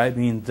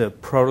describing the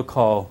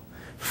protocol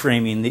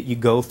framing that you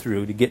go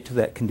through to get to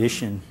that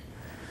condition.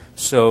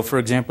 So, for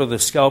example, the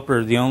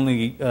scalper, the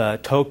only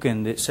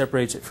token that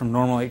separates it from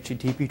normal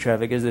HTTP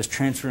traffic is this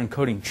transfer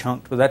encoding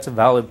chunk, but that's a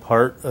valid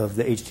part of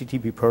the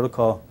HTTP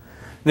protocol.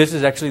 This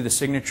is actually the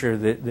signature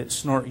that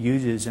Snort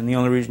uses, and the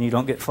only reason you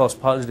don't get false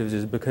positives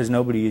is because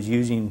nobody is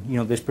using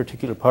this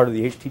particular part of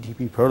the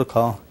HTTP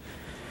protocol.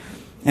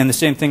 And the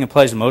same thing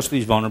applies to most of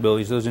these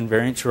vulnerabilities. Those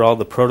invariants are all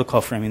the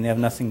protocol framing. They have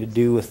nothing to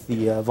do with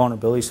the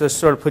vulnerability. So this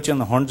sort of puts you on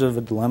the horns of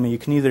a dilemma. You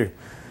can either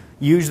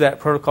use that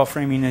protocol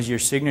framing as your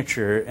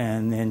signature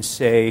and then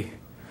say,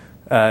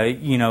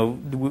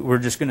 we're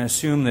just going to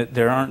assume that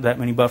there aren't that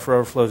many buffer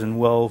overflows in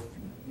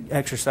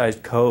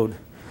well-exercised code,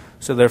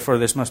 so therefore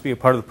this must be a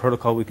part of the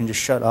protocol we can just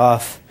shut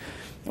off.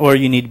 Or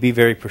you need to be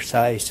very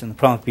precise, and the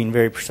problem with being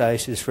very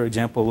precise is, for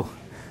example,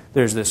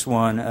 there's this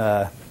one,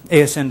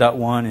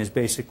 ASN.1 is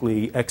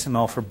basically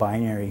XML for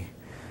binary.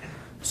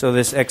 So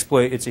this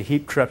exploit, it's a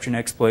heap corruption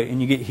exploit,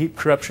 and you get heap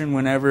corruption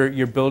whenever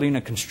you're building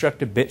a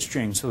constructed bit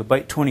string. So the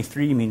byte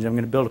 23 means I'm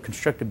going to build a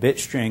constructed bit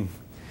string,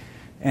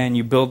 and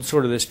you build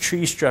sort of this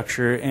tree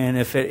structure, and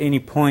if at any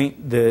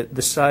point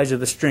the size of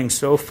the string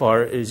so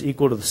far is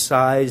equal to the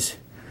size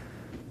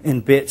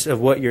in bits of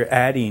what you're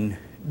adding,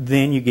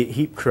 then you get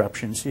heap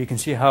corruption. So you can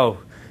see how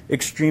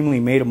extremely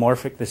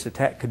metamorphic this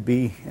attack could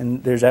be,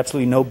 and there's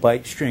absolutely no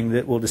byte string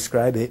that will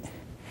describe it.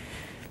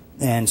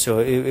 And so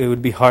it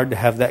would be hard to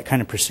have that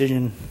kind of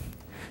precision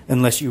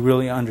unless you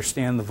really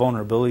understand the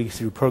vulnerability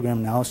through program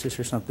analysis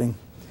or something.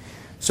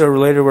 So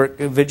related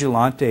work at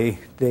Vigilante,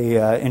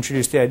 they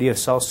introduced the idea of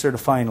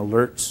self-certifying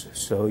alerts.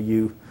 So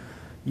you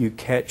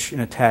catch an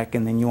attack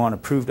and then you want to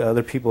prove to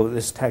other people that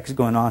this attack is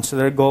going on. So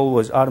their goal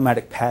was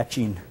automatic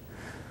patching.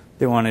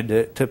 They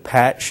wanted to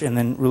patch and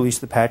then release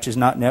the patches,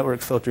 not network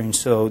filtering.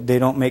 So they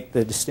don't make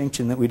the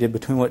distinction that we did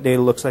between what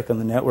data looks like on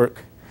the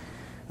network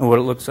and what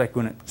it looks like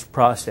when it's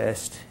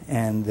processed.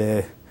 And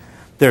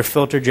their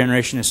filter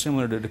generation is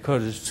similar to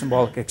DACODA's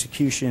symbolic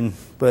execution,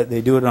 but they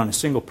do it on a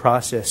single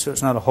process, so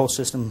it's not a whole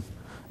system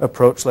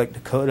approach like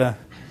DACODA.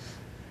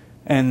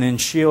 And then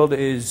Shield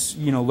is,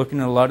 looking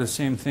at a lot of the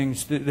same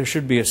things. There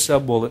should be a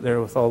sub-bullet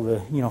there with all the,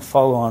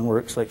 follow-on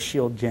works like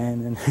Shield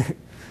Gen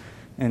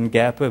and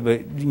GAPA,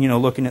 but,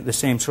 looking at the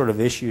same sort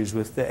of issues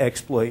with the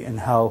exploit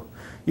and how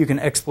you can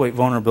exploit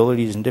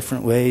vulnerabilities in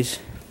different ways.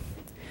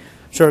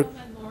 Sure.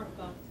 Comment more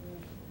about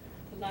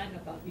the line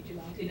about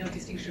Vigilante, no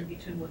distinction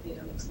between what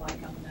data looks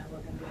like on the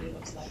network and what it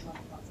looks like on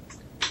the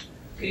process.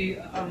 Could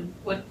you,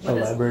 what's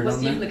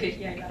the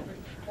implication? Yeah, elaborate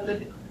a little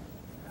bit on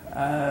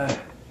that.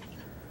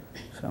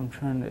 So I'm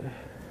trying to.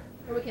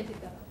 Or we can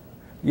take that up.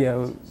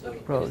 Yeah, so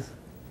probably.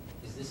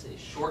 Is this a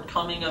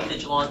shortcoming of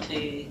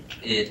Vigilante?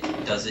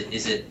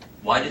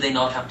 Why do they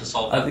not have to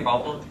solve that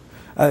problem?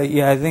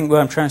 Yeah, I think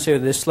what I'm trying to say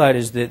with this slide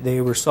is that they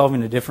were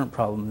solving a different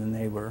problem than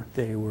they were.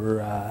 They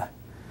were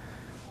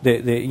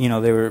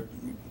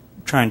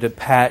trying to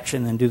patch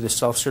and then do the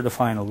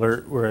self-certifying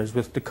alert. Whereas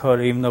with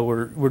DACODA, even though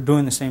we're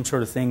doing the same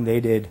sort of thing they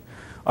did,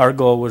 our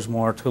goal was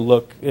more to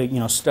look,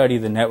 study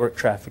the network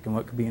traffic and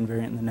what could be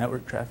invariant in the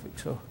network traffic.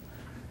 So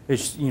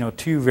it's,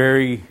 two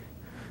very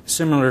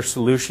similar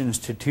solutions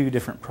to two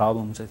different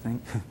problems, I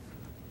think.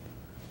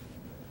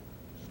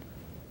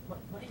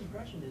 My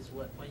impression is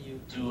when you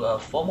do a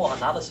formal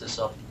analysis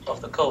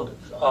of the code,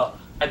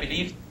 I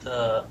believe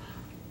the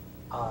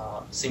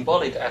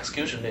symbolic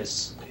execution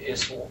is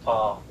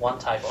one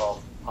type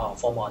of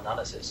formal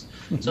analysis.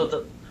 So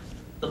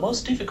the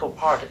most difficult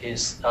part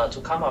is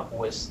to come up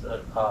with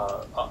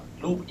a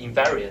loop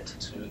invariant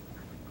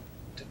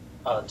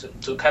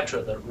to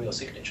capture the real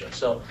signature.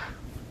 So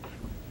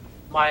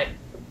my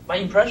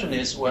impression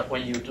is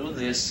when you do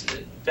this,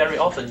 very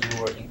often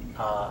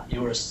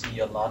you will see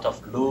a lot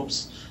of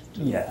loops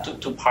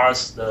to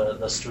parse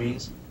the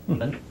strings.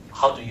 Mm-hmm. And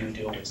how do you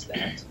deal with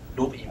that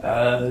loop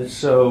invariant?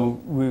 So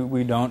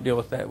we don't deal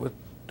with that with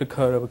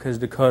DACODA, because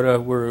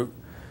DACODA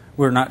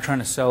we're not trying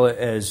to sell it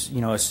as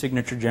a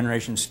signature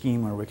generation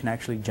scheme where we can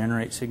actually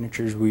generate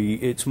signatures.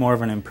 It's more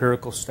of an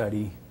empirical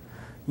study,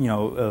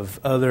 of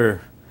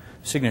other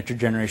signature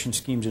generation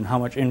schemes and how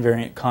much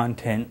invariant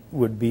content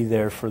would be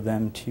there for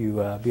them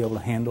to be able to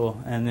handle.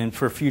 And then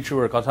for future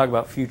work, I'll talk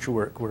about future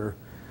work where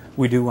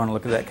we do want to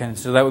look at that kind of.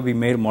 So that would be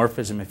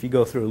metamorphism. If you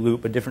go through a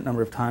loop a different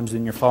number of times,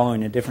 then you're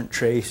following a different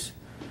trace.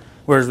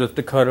 Whereas with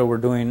DACODA, we're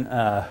doing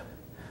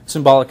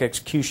symbolic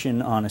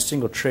execution on a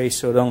single trace,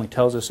 so it only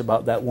tells us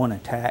about that one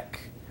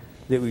attack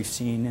that we've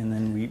seen, and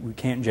then we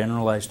can't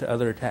generalize to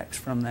other attacks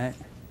from that.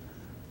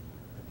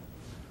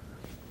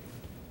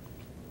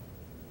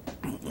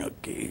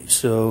 Okay,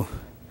 so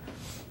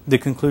the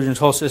conclusions,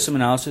 whole system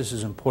analysis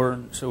is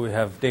important. So we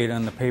have data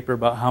in the paper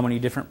about how many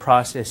different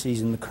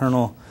processes in the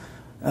kernel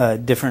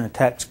different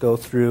attacks go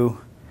through,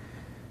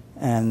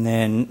 and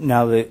then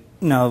now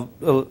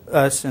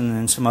us and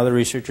then some other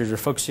researchers are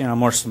focusing on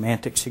more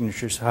semantic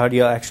signatures. So how do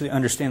you actually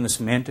understand the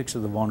semantics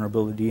of the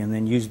vulnerability and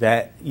then use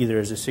that either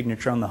as a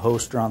signature on the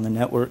host or on the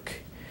network?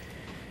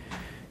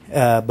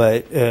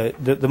 But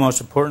the most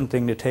important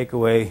thing to take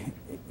away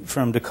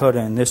from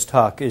DACODA in this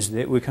talk is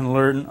that we can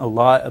learn a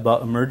lot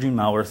about emerging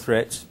malware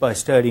threats by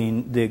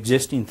studying the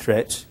existing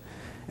threats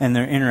and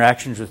their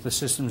interactions with the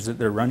systems that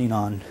they're running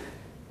on.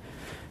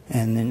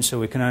 And then so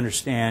we can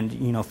understand,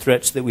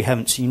 threats that we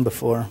haven't seen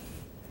before.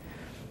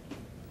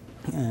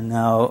 And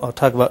now I'll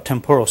talk about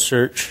temporal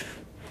search,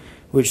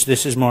 which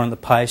this is more in the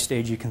pi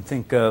stage. You can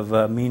think of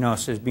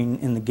Minos as being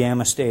in the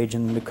gamma stage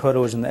and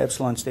DACODA was in the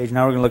epsilon stage.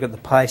 Now we're going to look at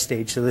the pi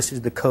stage. So this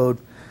is the code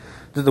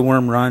that the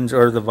worm runs,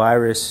 or the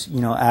virus,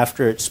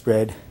 after it's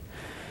spread.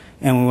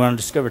 And we want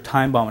to discover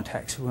time bomb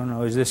attacks. We want to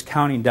know, is this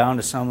counting down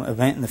to some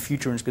event in the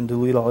future and it's going to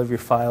delete all of your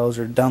files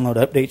or download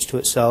updates to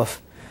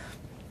itself?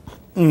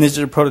 And this is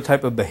a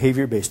prototype of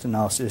behavior-based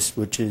analysis,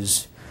 which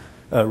is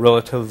a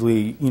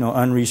relatively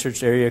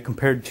unresearched area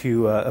compared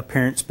to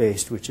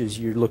appearance-based, which is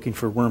you're looking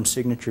for worm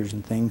signatures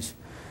and things.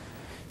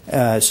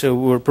 So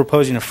we're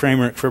proposing a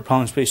framework for a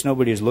problem space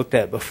nobody has looked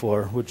at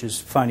before, which is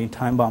finding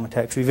time bomb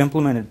attacks. We've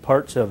implemented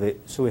parts of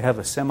it, so we have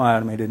a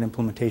semi-automated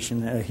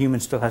implementation. A human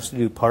still has to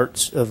do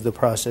parts of the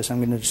process I'm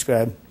going to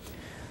describe.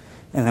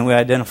 And then we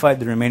identified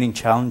the remaining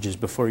challenges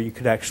before you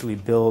could actually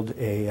build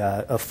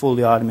a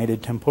fully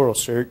automated temporal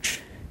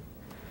search.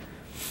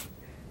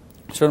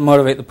 So to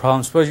motivate the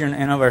problem, suppose you're an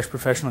antivirus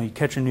professional, you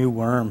catch a new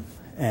worm,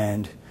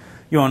 and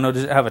you want to know,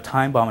 does it have a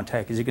time bomb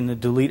attack? Is it going to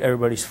delete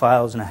everybody's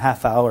files in a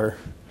half hour?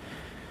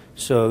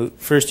 So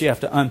first you have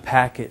to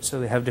unpack it. So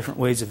they have different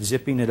ways of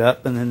zipping it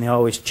up, and then they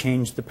always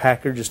change the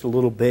packer just a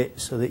little bit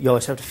so that you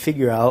always have to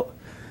figure out,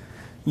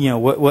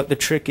 what the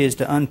trick is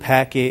to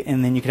unpack it,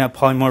 and then you can have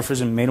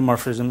polymorphism,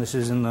 metamorphism. This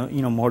is in the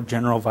more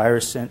general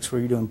virus sense, where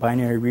you're doing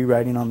binary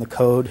rewriting on the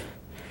code.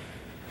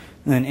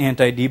 And then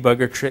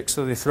anti-debugger tricks,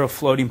 so they throw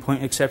floating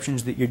point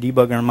exceptions that your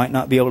debugger might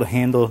not be able to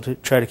handle to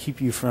try to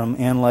keep you from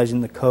analyzing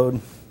the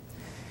code.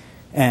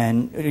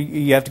 And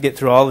you have to get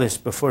through all this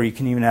before you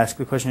can even ask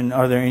the question,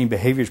 are there any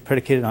behaviors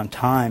predicated on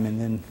time?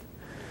 And then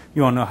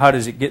you want to know, how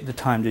does it get the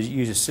time? Does it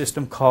use a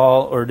system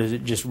call, or does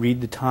it just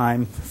read the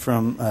time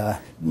from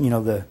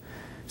the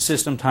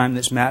system time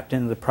that's mapped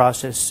into the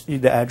process,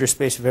 the address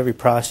space of every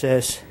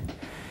process?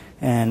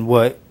 And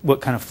what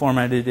kind of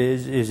format it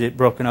is. Is it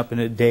broken up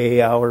into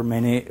day, hour,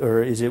 minute,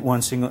 or is it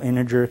one single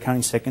integer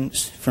counting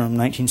seconds from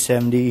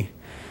 1970?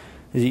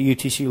 Is it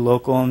UTC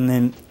local? And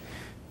then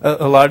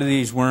a lot of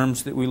these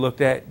worms that we looked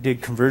at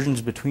did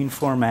conversions between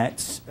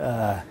formats,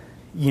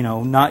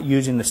 not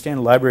using the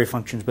standard library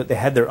functions, but they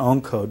had their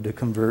own code to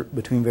convert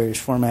between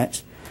various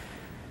formats.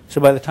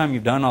 So by the time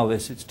you've done all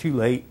this, it's too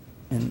late.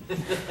 And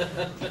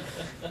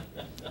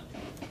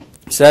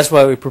so that's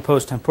why we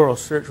proposed temporal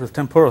search. With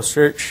temporal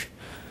search,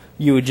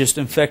 you would just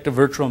infect a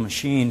virtual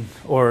machine,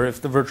 or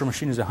if the virtual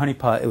machine is a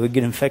honeypot, it would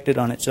get infected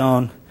on its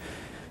own.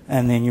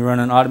 And then you run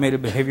an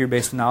automated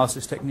behavior-based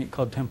analysis technique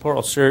called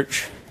temporal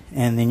search,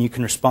 and then you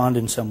can respond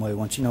in some way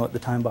once you know what the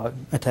time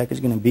attack is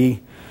going to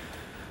be.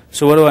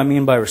 So what do I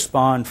mean by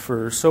respond?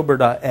 For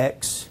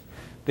sober.x,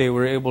 they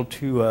were able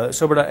to,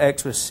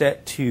 sober.x was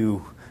set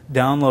to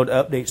download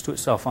updates to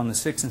itself on the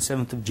 6th and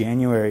 7th of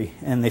January,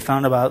 and they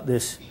found about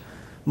this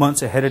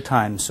months ahead of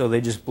time, so they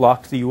just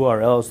blocked the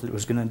URLs that it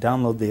was going to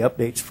download the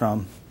updates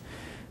from.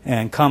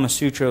 And Kama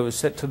Sutra was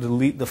set to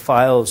delete the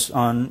files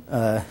on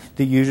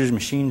the user's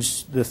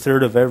machines the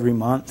 3rd of every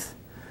month,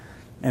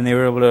 and they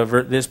were able to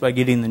avert this by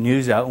getting the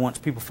news out. Once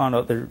people found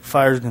out their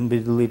files were going to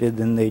be deleted,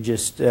 then they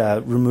just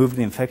removed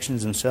the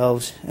infections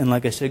themselves. And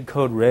like I said,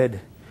 Code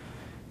Red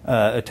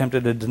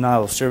attempted a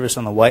denial of service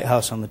on the White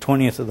House on the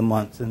 20th of the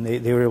month, and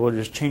they were able to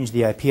just change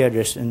the IP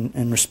address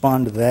and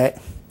respond to that.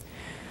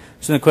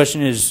 So the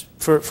question is,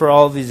 for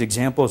all of these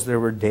examples, there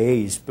were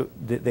days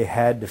that they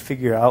had to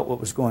figure out what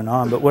was going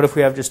on. But what if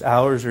we have just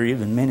hours or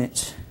even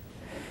minutes?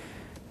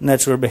 And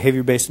that's where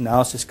behavior-based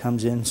analysis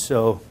comes in.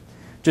 So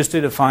just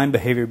to define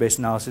behavior-based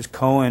analysis,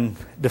 Cohen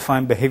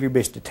defined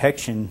behavior-based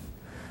detection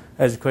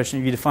as a question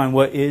of you define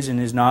what is and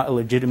is not a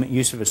legitimate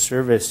use of a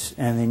service,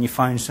 and then you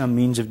find some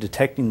means of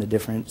detecting the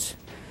difference.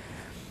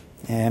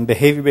 And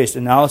behavior-based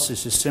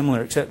analysis is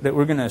similar, except that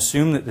we're going to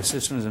assume that the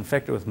system is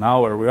infected with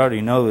malware. We already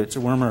know that it's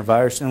a worm or a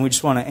virus, and we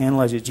just want to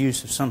analyze its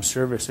use of some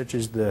service, such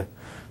as the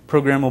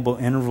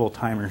programmable interval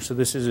timer. So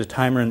this is a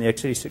timer in the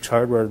x86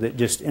 hardware that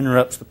just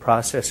interrupts the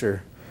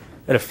processor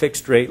at a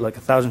fixed rate, like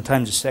 1,000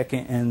 times a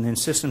second, and then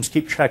systems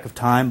keep track of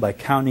time by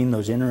counting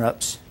those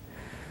interrupts.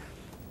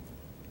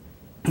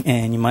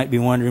 And you might be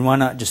wondering, why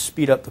not just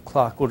speed up the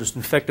clock? We'll just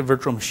infect a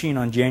virtual machine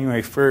on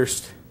January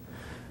 1st,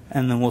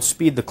 and then we'll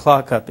speed the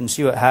clock up and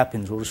see what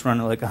happens. We'll just run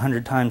it like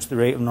 100 times the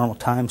rate of normal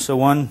time. So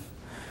one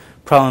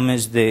problem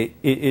is that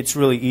it's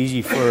really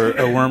easy for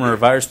a worm or a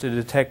virus to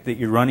detect that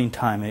you're running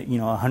time at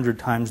 100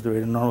 times the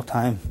rate of normal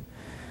time.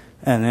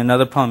 And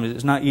another problem is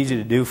it's not easy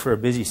to do for a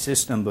busy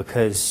system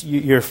because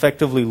you're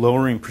effectively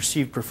lowering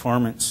perceived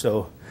performance.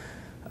 So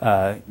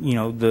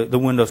the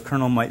Windows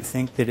kernel might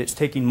think that it's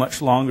taking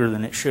much longer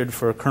than it should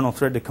for a kernel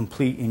thread to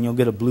complete, and you'll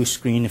get a blue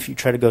screen if you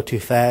try to go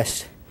too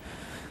fast.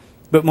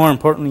 But more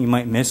importantly, you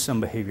might miss some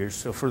behaviors.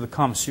 So for the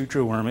Kama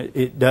Sutra worm,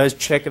 it does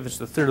check if it's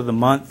the 3rd of the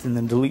month and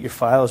then delete your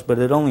files, but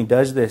it only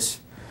does this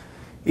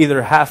either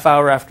a half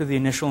hour after the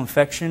initial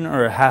infection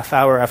or a half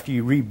hour after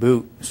you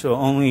reboot. So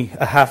only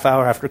a half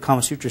hour after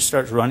Kama Sutra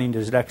starts running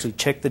does it actually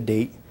check the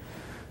date.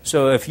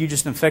 So if you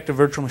just infect a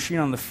virtual machine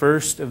on the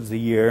 1st of the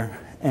year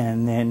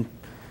and then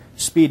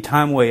speed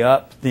time way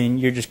up, then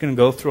you're just going to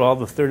go through all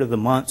the 3rd of the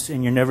months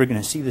and you're never going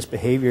to see this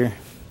behavior.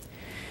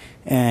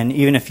 And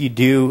even if you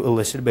do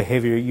elicit a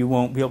behavior, you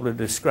won't be able to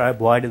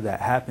describe why did that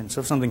happen. So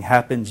if something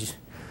happens,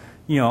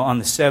 on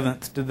the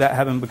 7th, did that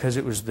happen because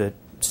it was the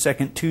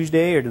 2nd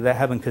Tuesday, or did that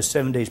happen because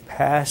 7 days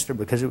passed, or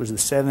because it was the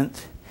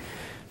 7th?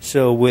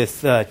 So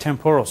with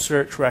temporal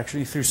search, we're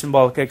actually, through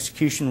symbolic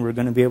execution, we're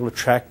going to be able to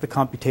track the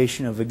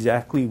computation of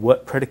exactly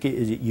what predicate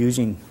is it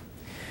using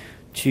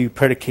to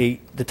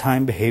predicate the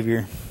time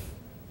behavior.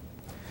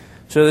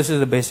 So this is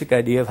the basic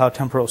idea of how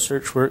temporal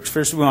search works.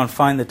 First, we want to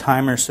find the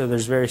timer. So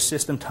there's various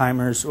system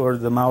timers, or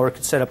the malware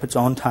could set up its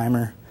own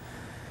timer.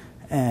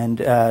 And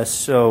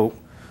so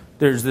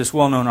there's this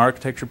well-known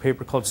architecture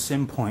paper called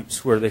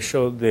SymPoints, where they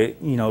showed that,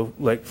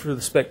 like for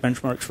the spec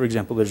benchmarks, for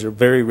example, there's a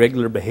very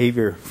regular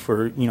behavior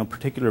for,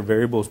 particular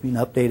variables being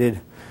updated.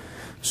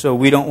 So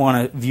we don't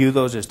want to view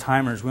those as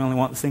timers. We only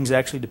want things that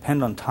actually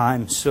depend on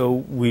time. So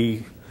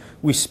we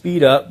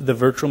speed up the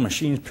virtual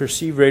machine's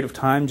perceived rate of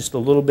time just a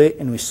little bit,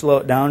 and we slow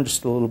it down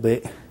just a little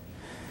bit.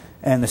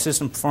 And the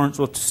system performance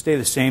will stay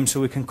the same,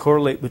 so we can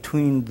correlate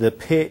between the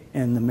PIT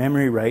and the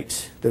memory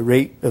writes, the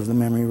rate of the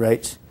memory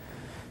writes.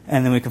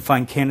 And then we can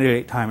find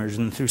candidate timers,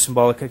 and through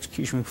symbolic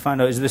execution we can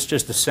find out, is this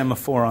just a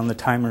semaphore on the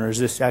timer, or is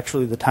this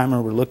actually the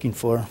timer we're looking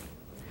for?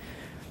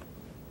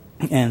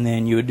 And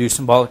then you would do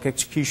symbolic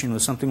execution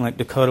with something like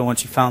DACODA.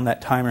 Once you found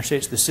that timer, say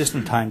it's the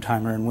system time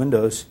timer in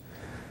Windows,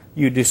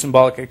 you would do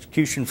symbolic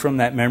execution from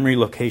that memory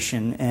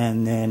location,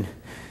 and then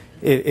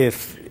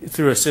if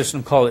through a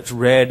system call it's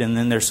read and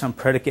then there's some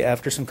predicate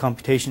after some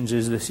computations,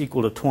 is this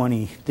equal to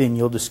 20, then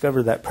you'll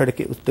discover that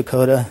predicate with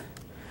DACODA.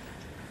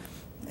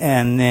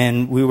 And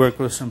then we worked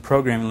with some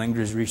programming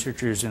languages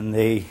researchers, and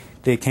they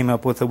came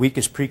up with the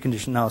weakest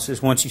precondition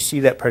analysis. Once you see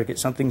that predicate,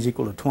 something's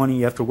equal to 20,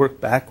 you have to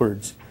work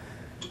backwards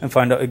and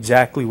find out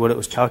exactly what it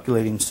was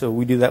calculating. So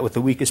we do that with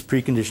the weakest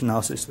precondition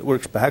analysis that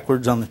works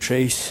backwards on the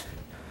trace.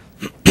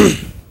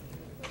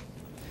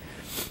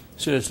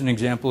 So it's an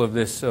example of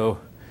this. So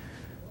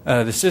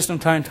the system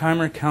time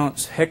timer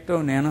counts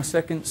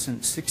hecto-nanoseconds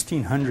since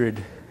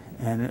 1600.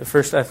 And at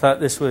first I thought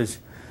this was,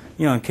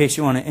 you know, in case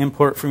you want to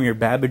import from your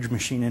Babbage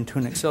machine into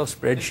an Excel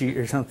spreadsheet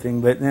or something.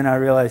 But then I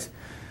realized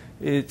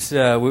it's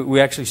we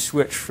actually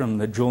switched from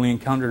the Julian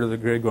calendar to the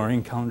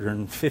Gregorian calendar in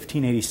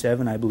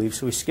 1587, I believe.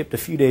 So we skipped a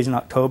few days in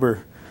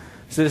October.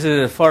 So this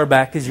is as far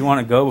back as you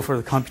want to go before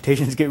the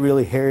computations get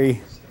really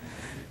hairy.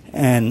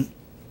 And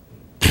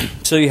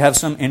so you have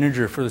some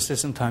integer for the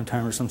system time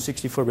timer, some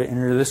 64-bit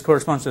integer. This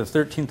corresponds to the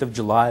 13th of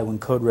July when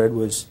code red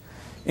was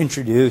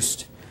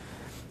introduced.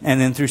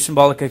 And then through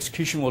symbolic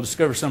execution, we'll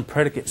discover some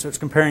predicate. So it's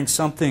comparing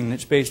something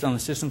that's based on the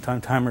system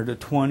time timer to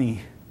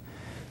 20.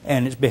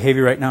 And its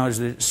behavior right now is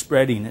that it's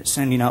spreading. It's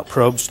sending out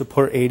probes to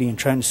port 80 and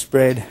trying to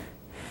spread.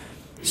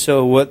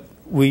 So what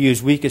we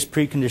use weakest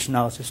precondition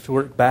analysis to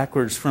work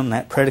backwards from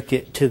that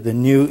predicate to the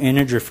new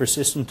integer for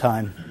system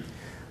time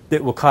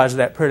that will cause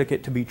that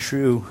predicate to be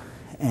true.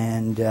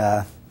 And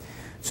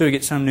so we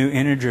get some new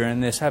integer,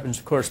 and this happens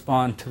to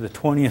correspond to the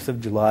 20th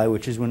of July,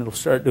 which is when it'll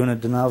start doing a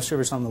denial of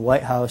service on the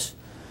White House.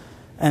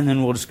 And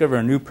then we'll discover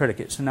a new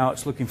predicate. So now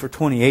it's looking for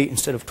 28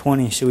 instead of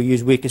 20. So we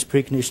use weakest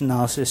precondition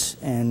analysis,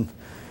 and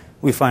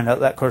we find out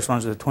that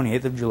corresponds to the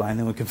 28th of July. And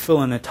then we can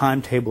fill in a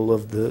timetable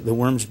of the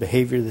worm's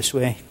behavior this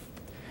way.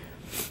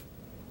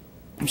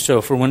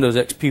 So for Windows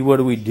XP, what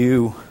do we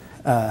do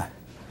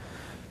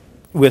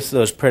with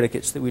those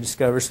predicates that we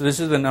discover? So this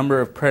is the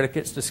number of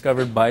predicates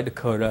discovered by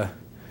DACODA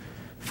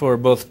for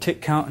both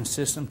tick count and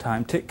system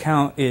time. Tick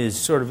count is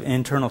sort of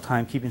internal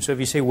timekeeping. So if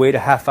you say wait a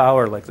half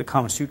hour like the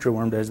Kama Sutra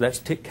worm does, that's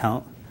tick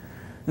count.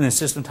 And then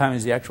system time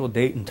is the actual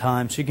date and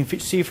time. So you can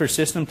see for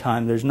system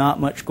time there's not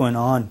much going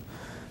on.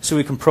 So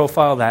we can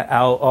profile that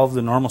out, all of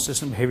the normal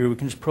system behavior, we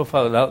can just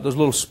profile it out. Those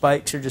little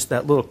spikes are just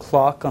that little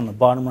clock on the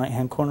bottom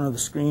right-hand corner of the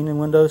screen in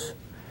Windows.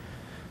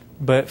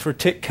 But for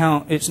tick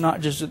count, it's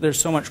not just that there's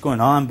so much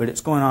going on, but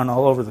it's going on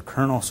all over the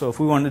kernel. So if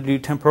we wanted to do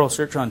temporal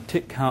search on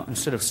tick count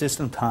instead of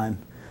system time,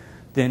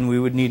 then we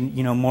would need,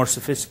 you know, more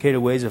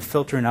sophisticated ways of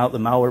filtering out the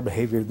malware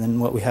behavior than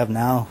what we have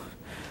now.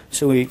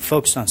 So we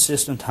focused on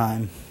system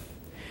time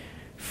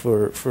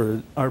for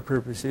our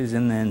purposes.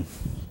 And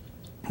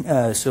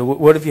then, so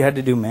what if you had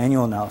to do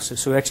manual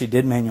analysis? So we actually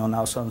did manual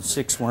analysis on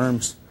 6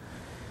 worms.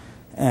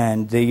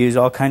 And they use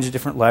all kinds of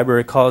different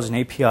library calls and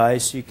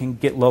APIs. So you can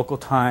get local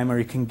time, or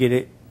you can get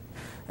it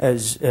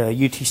as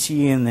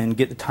UTC and then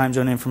get the time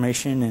zone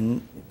information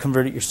and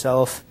convert it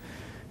yourself.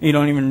 You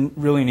don't even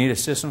really need a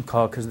system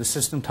call because the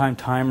system time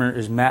timer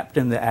is mapped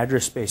in the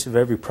address space of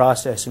every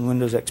process in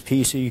Windows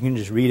XP, so you can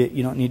just read it.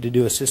 You don't need to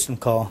do a system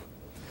call.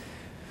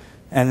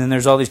 And then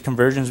there's all these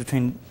conversions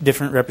between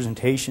different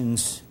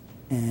representations,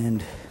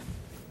 and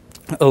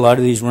a lot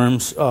of these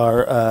worms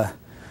are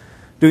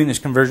doing these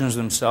conversions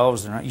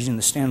themselves. They're not using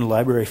the standard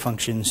library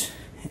functions,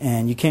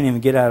 and you can't even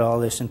get at all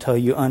this until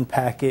you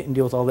unpack it and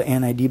deal with all the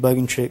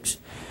anti-debugging tricks,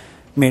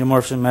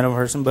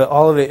 metamorphism, but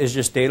all of it is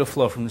just data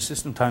flow from the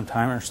system time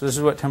timer. So this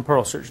is what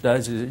temporal search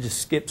does, is it just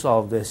skips all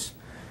of this.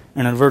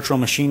 And in a virtual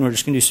machine, we're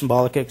just going to do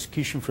symbolic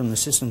execution from the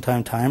system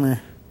time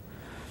timer.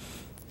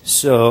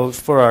 So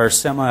for our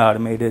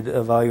semi-automated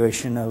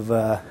evaluation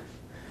of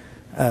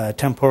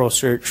temporal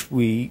search,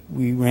 we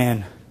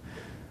ran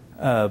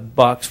a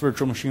box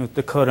virtual machine with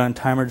DACODA and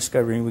timer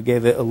discovery. We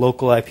gave it a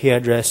local IP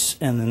address,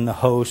 and then the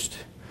host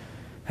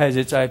has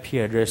its IP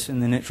address,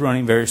 and then it's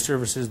running various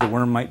services the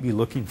worm might be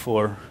looking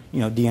for,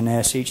 you know,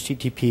 DNS,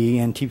 HTTP,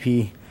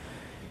 NTP,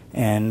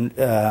 and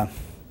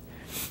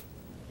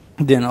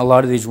then a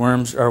lot of these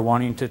worms are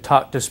wanting to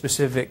talk to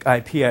specific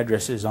IP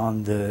addresses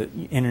on the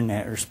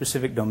internet or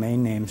specific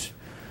domain names.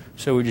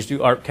 So we just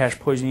do ARP cache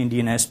poisoning,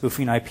 DNS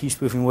spoofing, IP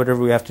spoofing,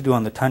 whatever we have to do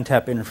on the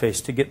TUNTAP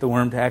interface to get the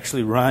worm to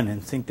actually run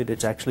and think that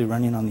it's actually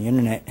running on the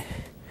internet.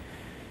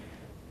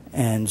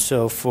 And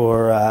so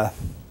for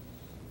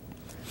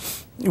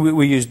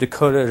we used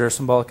DACODA as our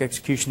symbolic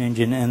execution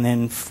engine, and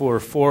then for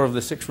 4 of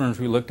the 6 worms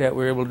we looked at,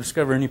 we were able to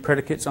discover any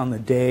predicates on the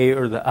day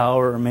or the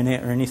hour or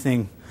minute or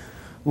anything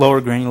lower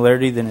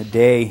granularity than a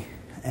day.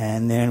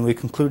 And then we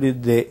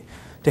concluded that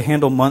to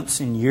handle months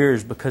and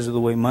years, because of the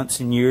way months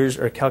and years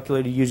are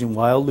calculated using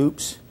while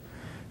loops,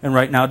 and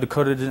right now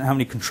DACODA doesn't have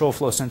any control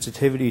flow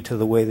sensitivity to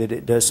the way that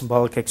it does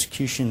symbolic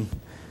execution,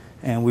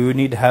 and we would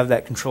need to have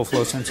that control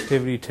flow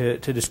sensitivity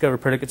to discover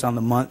predicates on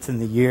the month and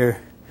the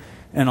year.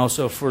 And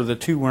also for the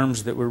 2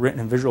 worms that were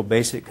written in Visual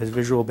Basic, because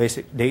Visual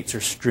Basic dates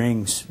are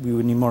strings, we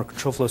would need more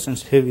control flow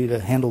sensitivity to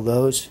handle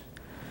those.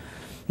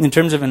 In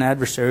terms of an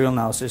adversarial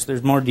analysis,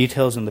 there's more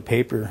details in the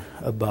paper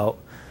about,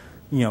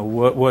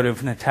 what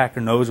if an attacker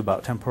knows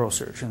about temporal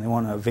search and they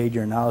want to evade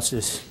your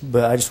analysis.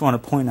 But I just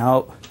want to point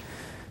out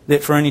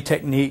that for any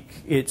technique,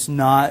 it's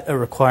not a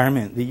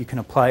requirement that you can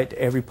apply it to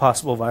every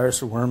possible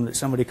virus or worm that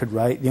somebody could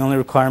write. The only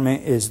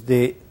requirement is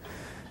that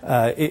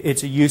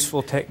it's a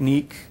useful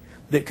technique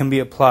that can be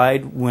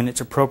applied when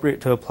it's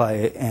appropriate to apply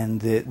it, and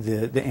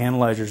the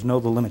analyzers know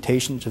the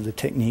limitations of the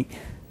technique.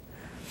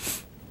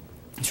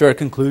 So our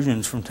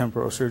conclusions from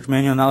temporal search: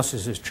 manual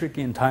analysis is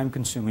tricky and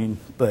time-consuming,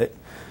 but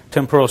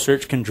temporal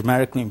search can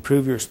dramatically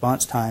improve your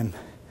response time.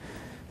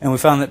 And we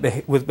found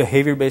that with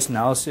behavior-based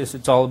analysis,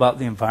 it's all about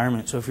the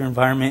environment. So if your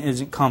environment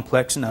isn't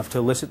complex enough to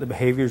elicit the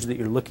behaviors that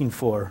you're looking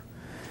for,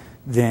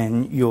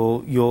 then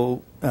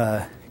you'll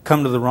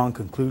come to the wrong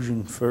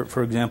conclusion.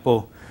 For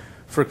example,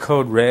 for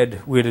code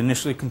red, we had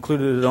initially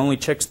concluded it only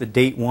checks the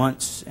date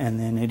once, and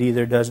then it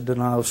either does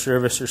denial of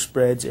service or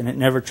spreads, and it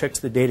never checks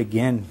the date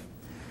again.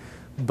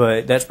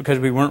 But that's because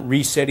we weren't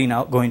resetting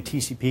outgoing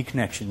TCP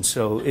connections.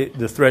 So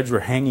the threads were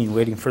hanging,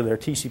 waiting for their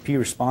TCP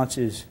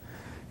responses.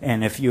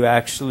 And if you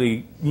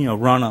actually,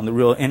 run on the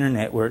real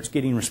internet where it's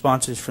getting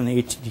responses from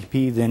the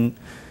HTTP, then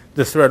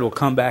the thread will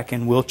come back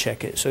and will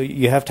check it. So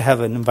you have to have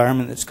an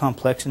environment that's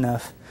complex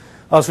enough.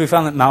 Also, we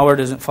found that malware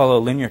doesn't follow a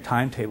linear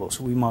timetable.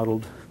 So we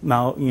modeled,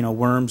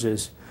 worms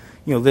as,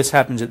 this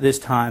happens at this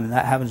time, and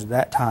that happens at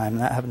that time,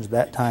 and that happens at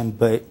that time.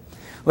 But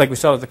like we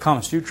saw with the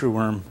Kama Sutra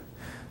worm,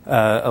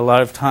 a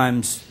lot of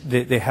times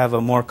they have a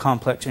more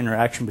complex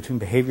interaction between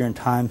behavior and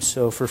time.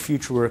 So for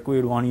future work, we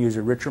would want to use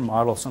a richer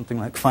model, something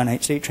like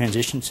finite state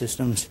transition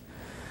systems.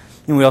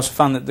 And we also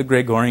found that the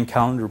Gregorian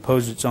calendar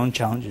posed its own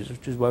challenges,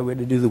 which is why we had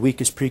to do the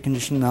weakest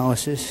precondition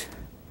analysis.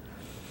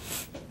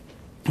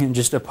 And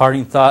just a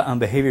parting thought on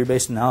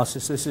behavior-based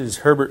analysis. This is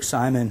Herbert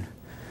Simon,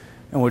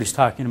 and what he's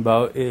talking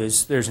about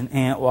is there's an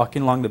ant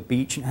walking along the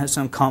beach and has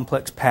some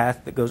complex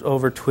path that goes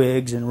over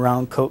twigs and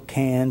around Coke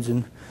cans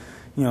and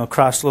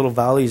across little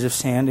valleys of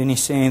sand, and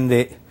he's saying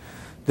that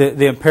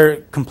the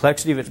empiric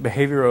complexity of its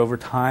behavior over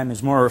time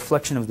is more a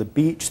reflection of the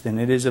beach than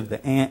it is of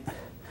the ant.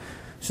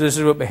 So this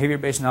is what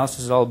behavior-based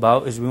analysis is all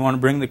about, is we want to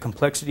bring the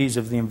complexities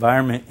of the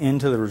environment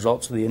into the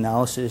results of the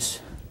analysis.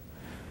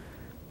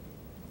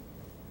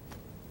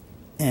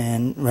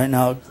 And right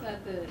now...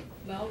 That the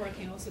malware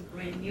can also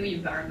bring new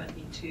environment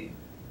into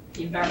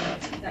the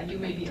environment that you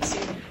may be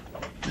assuming.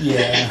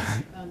 Yeah.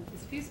 It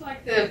feels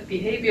like the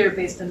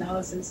behavior-based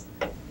analysis,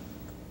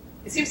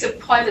 it seems to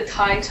quite a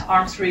tight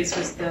arms race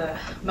with the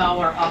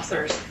malware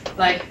authors.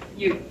 Like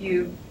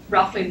you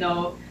roughly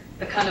know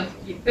the kind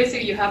of,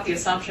 basically you have the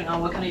assumption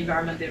on what kind of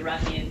environment they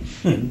run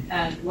in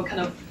and what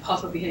kind of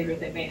possible behavior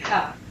they may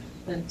have,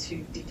 then to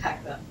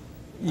detect them.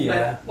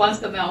 Yeah. But once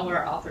the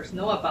malware authors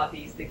know about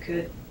these, they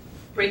could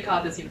break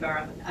out this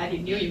environment, add a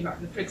new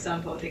environment. For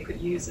example, they could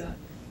use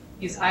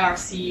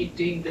IRC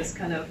doing this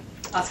kind of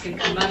asking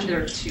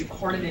commander to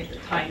coordinate the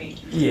timing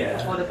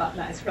of all the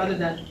botnets rather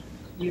than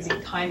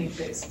using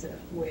timing-based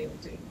way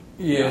of doing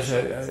it. Yes,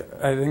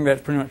 I think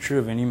that's pretty much true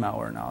of any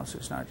malware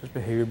analysis, not just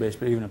behavior-based,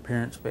 but even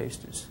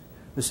appearance-based. It's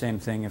the same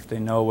thing. If they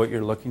know what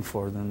you're looking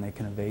for, then they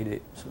can evade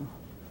it. So.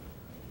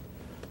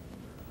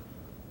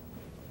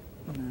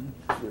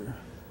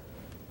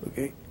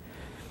 Okay.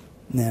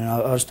 And then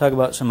I'll just talk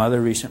about some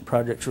other recent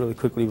projects really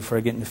quickly before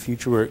I get into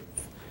future work.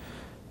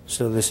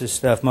 So this is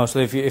stuff,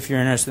 mostly if you're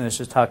interested in this,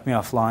 just talk to me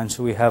offline.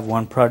 So we have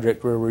one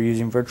project where we're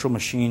using virtual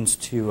machines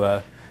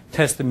to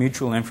test the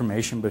mutual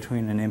information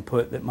between an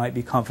input that might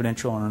be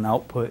confidential and an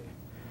output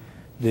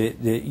that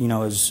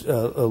is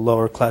a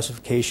lower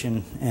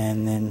classification,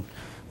 and then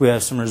we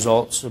have some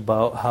results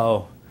about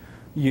how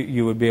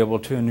you would be able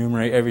to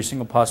enumerate every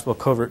single possible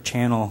covert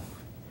channel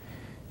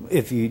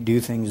if you do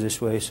things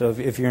this way. So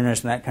if you're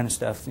interested in that kind of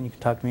stuff, then you can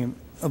talk to me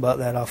about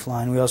that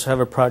offline. We also have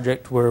a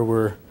project where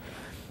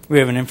we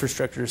have an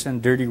infrastructure to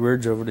send dirty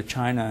words over to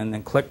China and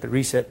then collect the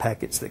reset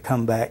packets that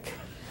come back.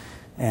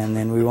 And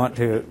then we want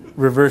to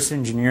reverse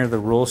engineer the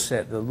rule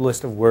set, the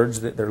list of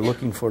words that they're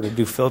looking for to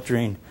do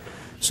filtering.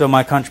 So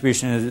my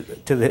contribution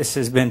to this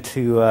has been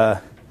to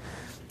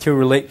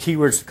relate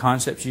keywords to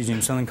concepts using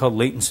something called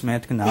latent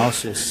semantic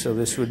analysis. So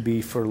this would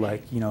be for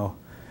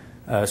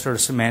sort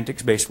of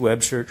semantics-based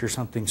web search or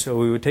something. So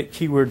we would take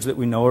keywords that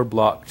we know are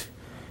blocked,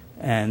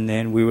 and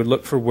then we would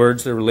look for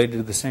words that are related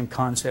to the same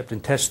concept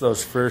and test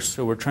those first.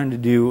 So we're trying to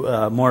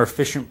do more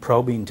efficient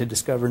probing to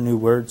discover new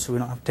words, so we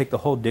don't have to take the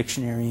whole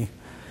dictionary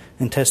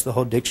and test the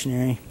whole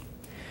dictionary.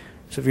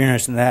 So if you're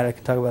interested in that, I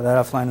can talk about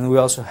that offline. And we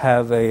also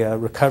have a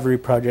recovery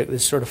project.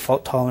 This is sort of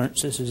fault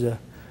tolerance. This is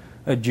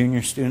a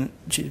junior student.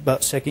 She's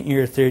about second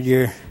year or third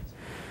year.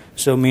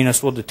 So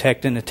Minos will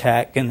detect an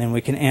attack, and then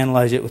we can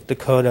analyze it with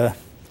DACODA.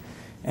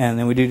 And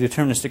then we do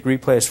deterministic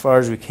replay as far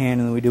as we can,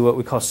 and then we do what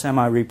we call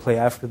semi-replay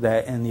after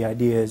that. And the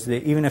idea is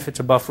that even if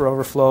it's a buffer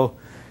overflow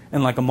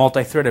in like a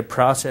multi-threaded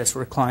process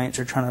where clients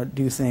are trying to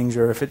do things,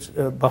 or if it's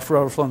a buffer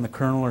overflow in the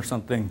kernel or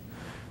something,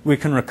 we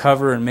can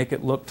recover and make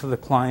it look to the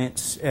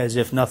clients as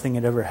if nothing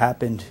had ever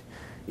happened,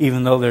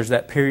 even though there's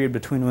that period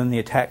between when the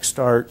attack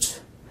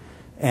starts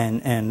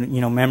and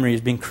you know, memory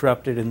is being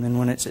corrupted, and then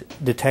when it's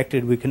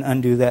detected, we can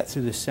undo that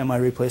through the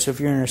semi-replay. So if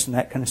you're interested in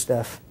that kind of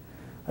stuff,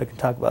 I can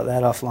talk about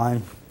that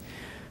offline.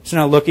 So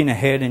now looking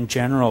ahead in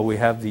general, we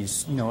have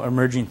these, you know,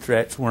 emerging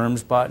threats,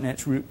 worms,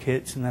 botnets,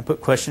 rootkits, and I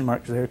put question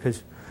marks there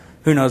because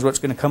who knows what's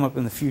going to come up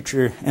in the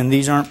future. And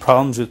these aren't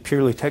problems with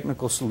purely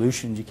technical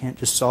solutions. You can't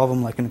just solve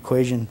them like an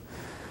equation.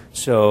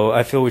 So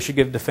I feel we should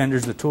give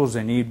defenders the tools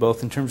they need,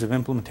 both in terms of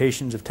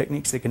implementations of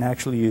techniques they can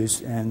actually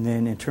use, and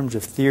then in terms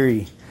of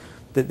theory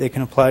that they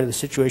can apply to the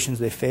situations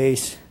they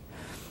face.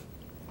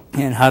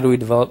 And how do we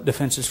develop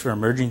defenses for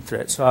emerging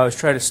threats? So I always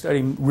try to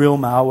study real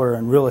malware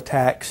and real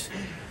attacks,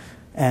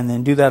 and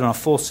then do that on a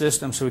full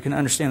system so we can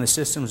understand the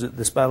systems that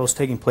this battle is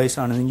taking place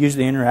on, and then use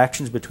the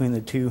interactions between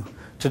the two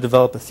to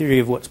develop a theory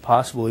of what's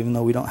possible, even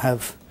though we don't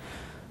have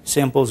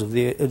samples of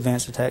the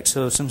advanced attacks.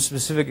 So some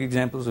specific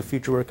examples of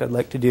future work I'd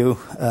like to do.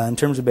 In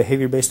terms of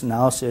behavior-based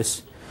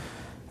analysis,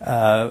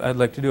 I'd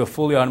like to do a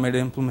fully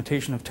automated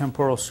implementation of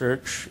temporal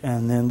search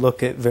and then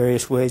look at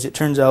various ways. It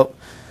turns out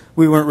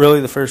we weren't really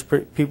the first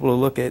people to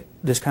look at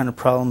this kind of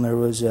problem. There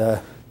was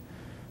a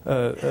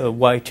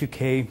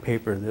Y2K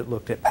paper that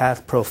looked at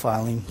path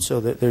profiling, so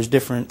that there's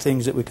different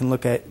things that we can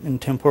look at in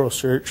temporal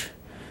search.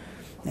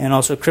 And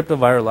also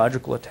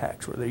cryptovirological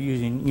attacks, where they're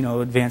using, you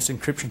know, advanced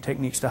encryption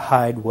techniques to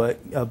hide what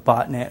a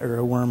botnet or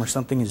a worm or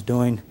something is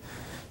doing.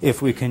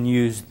 If we can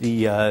use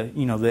the,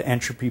 you know, the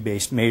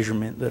entropy-based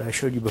measurement that I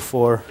showed you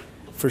before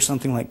for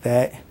something like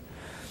that.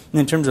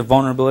 And in terms of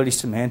vulnerability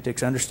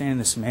semantics, understanding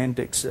the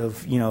semantics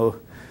of, you know,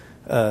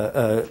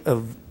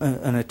 of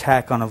an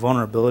attack on a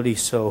vulnerability.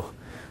 So,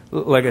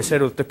 like I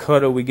said, with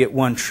DACODA, we get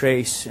one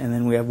trace, and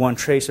then we have one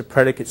trace of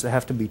predicates that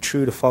have to be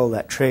true to follow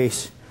that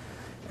trace.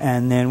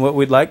 And then what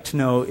we'd like to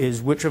know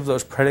is which of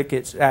those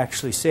predicates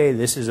actually say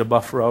this is a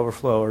buffer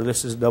overflow or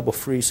this is double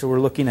free. So we're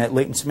looking at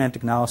latent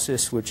semantic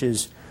analysis, which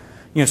is,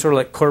 you know, sort of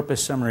like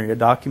corpus summary, a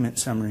document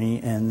summary,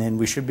 and then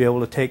we should be able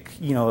to take,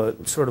 you know,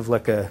 sort of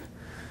like an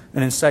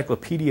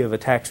encyclopedia of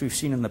attacks we've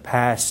seen in the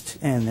past,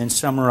 and then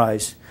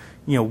summarize,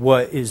 you know,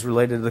 what is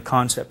related to the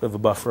concept of a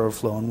buffer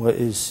overflow and what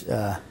is,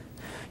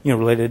 you know,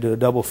 related to a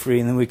double free,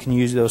 and then we can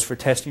use those for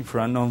testing for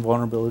unknown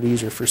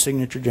vulnerabilities or for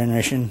signature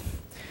generation.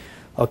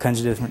 All kinds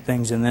of different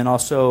things. And then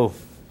also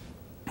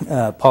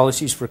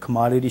policies for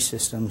commodity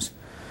systems.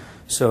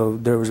 So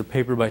there was a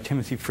paper by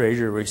Timothy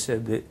Fraser where he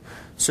said that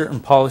certain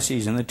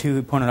policies, and the two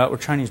he pointed out were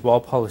Chinese wall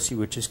policy,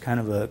 which is kind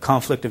of a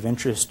conflict of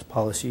interest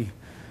policy,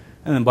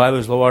 and then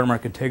BIBA's low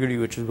watermark integrity,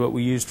 which is what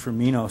we used for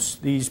Minos.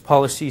 These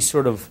policies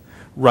sort of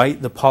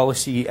write the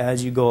policy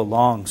as you go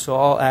along. So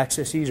all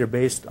accesses are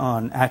based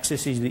on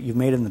accesses that you've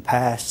made in the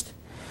past.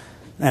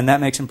 And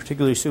that makes them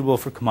particularly suitable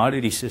for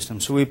commodity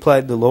systems. So we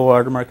applied the low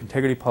watermark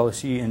integrity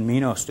policy in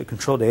Minos to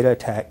control data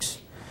attacks.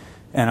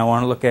 And I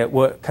want to look at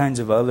what kinds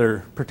of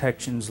other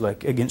protections,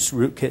 like against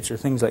rootkits or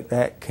things like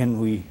that, can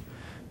we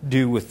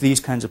do with these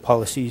kinds of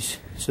policies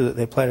so that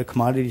they apply to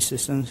commodity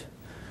systems.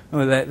 And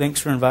with that, thanks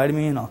for inviting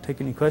me, and I'll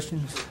take any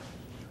questions.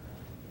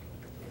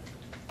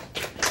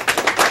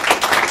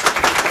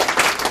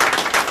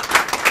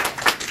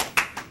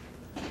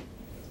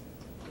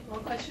 More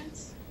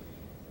questions?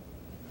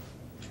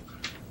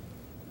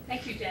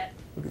 Thank you, Jet.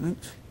 Okay,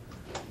 thanks.